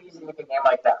 And Mm-hmm. it's really easy to make a game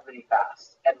like that really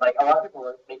fast. And like a lot of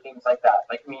people make games like that.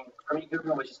 Like I mean, for me,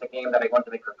 Google was just a game that I wanted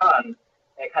to make for fun. And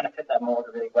it kind of fit that mold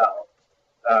really well.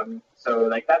 So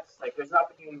like that's like there's an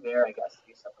opportunity there, I guess, to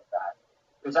do stuff like that.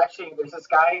 There's this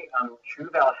guy, True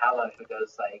Valhalla, who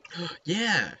does like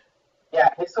Yeah. yeah,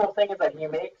 his whole thing is that he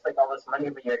makes like all this money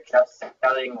every year just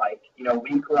selling like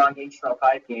week-long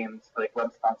HTML5 games for like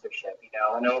web sponsorship,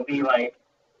 and it'll be like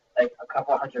a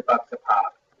couple $100 a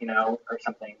pop, or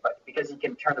something. But because he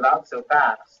can turn them out so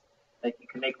fast, like you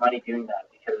can make money doing that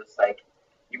because like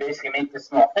you basically make this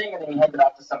small thing and then you hand it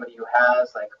off to somebody who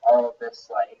has like all of this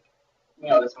like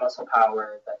this muscle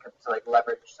power that could to like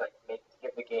leverage like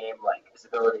give the game like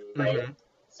visibility, right? Mm-hmm.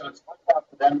 So it's worthwhile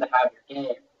for them to have your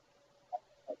game.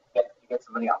 You get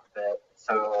some money off of it.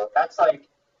 So that's like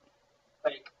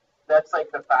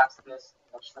the fastest,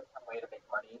 most short-term way to make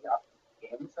money off of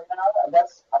games right now. I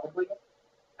guess probably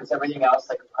because everything else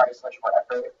like requires much more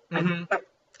effort. Mm-hmm.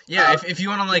 Yeah, if you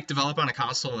want to like develop on a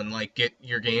console and like get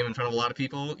your game in front of a lot of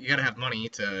people, you gotta have money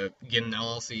to get an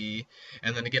LLC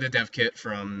and then to get a dev kit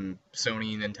from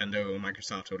Sony, Nintendo,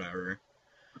 Microsoft, whatever.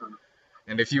 Mhm.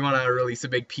 And if you want to release a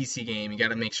big PC game, you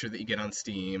gotta make sure that you get on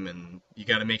Steam and you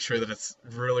gotta make sure that it's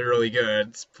really, really good.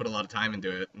 It's put a lot of time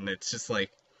into it, and it's just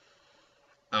like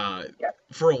Yeah.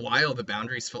 for a while the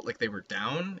boundaries felt like they were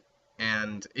down,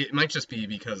 and it might just be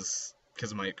because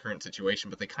of my current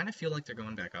situation, but they kind of feel like they're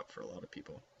going back up for a lot of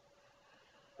people.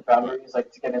 The But boundaries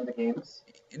like to get into games.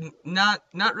 not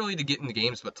really to get into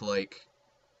games, but to like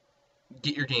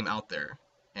get your game out there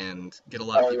and get a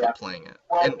lot of Oh people yeah. playing it.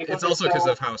 Well, And because it's there's also because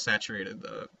so of how saturated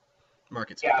the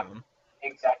market's yeah, become.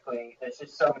 exactly. There's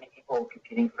just so many people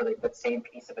competing for like the same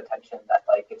piece of attention that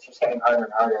like it's just getting harder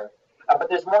and harder. But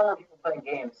there's more and more people playing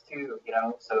games too,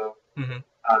 So Mm-hmm.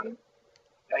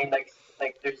 I mean, like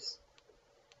there's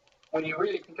when you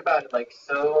really think about it, like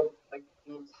so like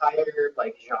the entire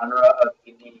like genre of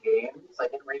indie games,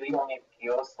 like it really only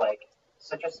appeals like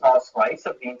such a small slice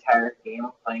of the entire game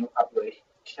playing population,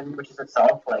 which is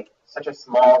itself like such a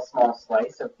small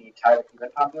slice of the entire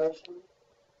human population.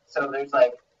 So there's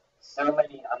like so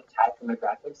many untapped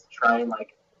demographics to try and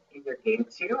like either game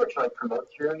to or to like promote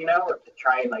through, or to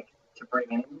try and like to bring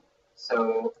in.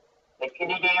 So like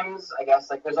indie games, I guess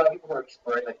like there's a lot of people who are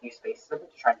exploring like new spaces with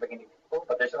it to try and bring in new people,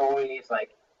 but there's always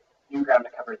like new ground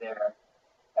to cover there.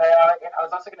 I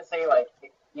was also gonna say like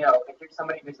if you're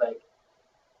somebody who's like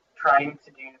trying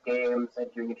to do games and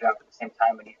doing a job at the same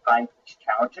time and you find it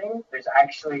challenging, there's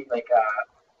actually like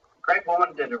Greg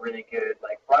Lobanov did a really good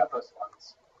like blog post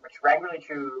once, which rang really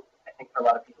true, I think, for a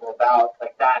lot of people about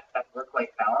like that work-life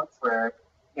balance where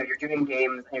you're doing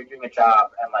games and you're doing a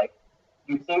job and like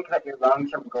you think that your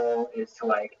long-term goal is to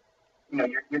like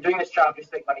you're doing this job just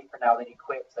to make money for now, then you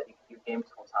quit so that you can do games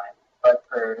full time. But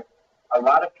for a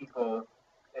lot of people,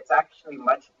 it's actually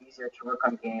much easier to work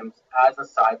on games as a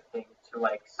side thing to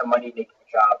like somebody making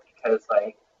a job because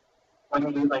like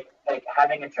when you like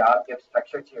having a job gives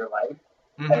structure to your life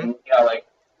Mm-hmm. and like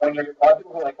when you're a lot of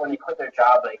people who, like when they quit their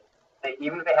job like they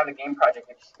even if they have a game project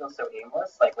it just feels so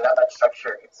aimless like without that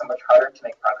structure it's so much harder to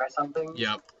make progress on things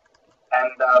Yep.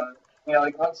 and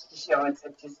like once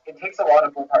it takes a lot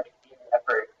of wholehearted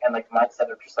effort and like mindset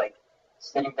of just like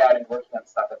sitting down and working on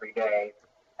stuff every day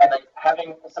and like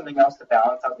having something else to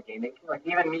balance out the game making like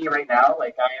even me right now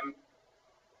like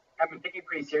I've been thinking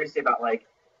pretty seriously about like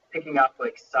picking up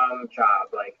like some job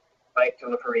like bike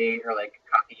delivery or like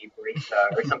coffee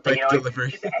barista or something. Bike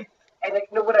delivery. And like,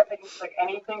 you know what I think? Like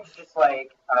anything to just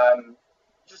like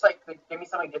give me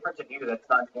something different to do that's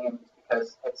not games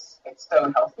because it's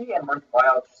so healthy and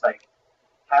worthwhile. Just like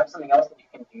have something else that you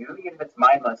can do, even if it's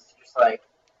mindless. To just like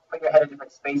put your head in a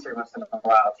different space every once in a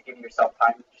while to give yourself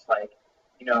time to just like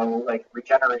like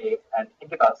regenerate and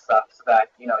think about stuff so that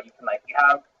you can like you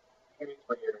have periods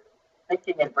where you're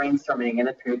thinking and brainstorming and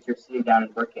then periods you're sitting down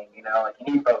and working. Like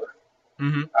you need both.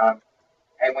 Mm-hmm.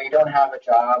 And when you don't have a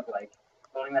job, like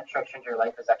building that structure into your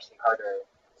life is actually harder.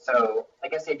 So I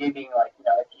guess the idea being like,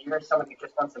 if you're someone who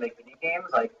just wants to make video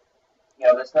games, like,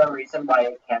 there's no reason why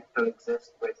it can't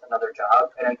coexist with another job.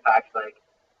 And in fact, like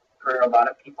for a lot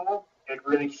of people, it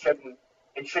shouldn't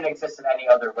exist in any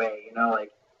other way.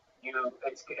 Like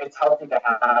it's healthy to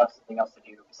have something else to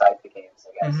do besides the games,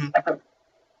 I guess. Mm-hmm.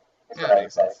 Is Yeah, what that I would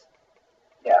makes say. sense.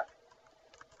 Yeah.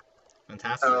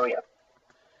 Fantastic. So yeah.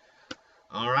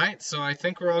 All right, so I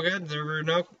think we're all good. There were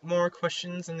no more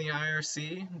questions in the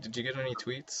IRC. Did you get any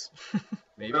tweets?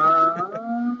 Maybe.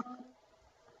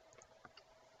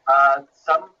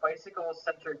 Some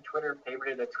bicycle-centered Twitter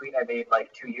favorited a tweet I made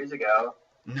like 2 years ago.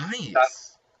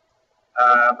 Nice.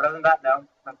 But other than that, no,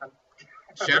 nothing.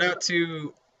 Shout out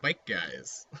to Bike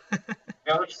Guys.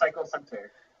 Village Cycle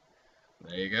Center.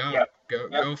 There you go. Yep.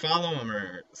 Go follow them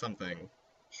or something.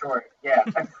 Sure. Yeah.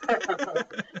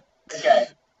 Okay.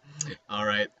 All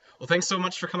right. Well, thanks so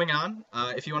much for coming on.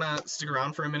 If you want to stick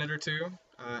around for a minute or two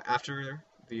after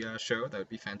the show, that would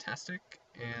be fantastic.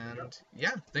 And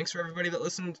yeah, thanks for everybody that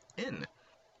listened in.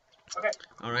 Okay.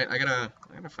 All right, I gotta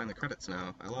find the credits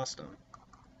now. I lost them.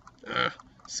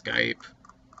 Skype.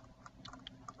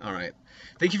 All right.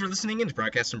 Thank you for listening in to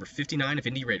broadcast number 59 of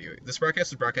Indie Radio. This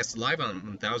broadcast is broadcasted live on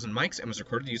 1000 mics and was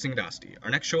recorded using Audacity. Our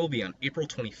next show will be on April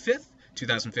 25th,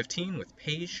 2015 with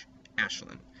Paige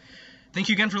Ashland. Thank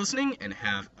you again for listening and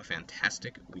have a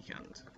fantastic weekend.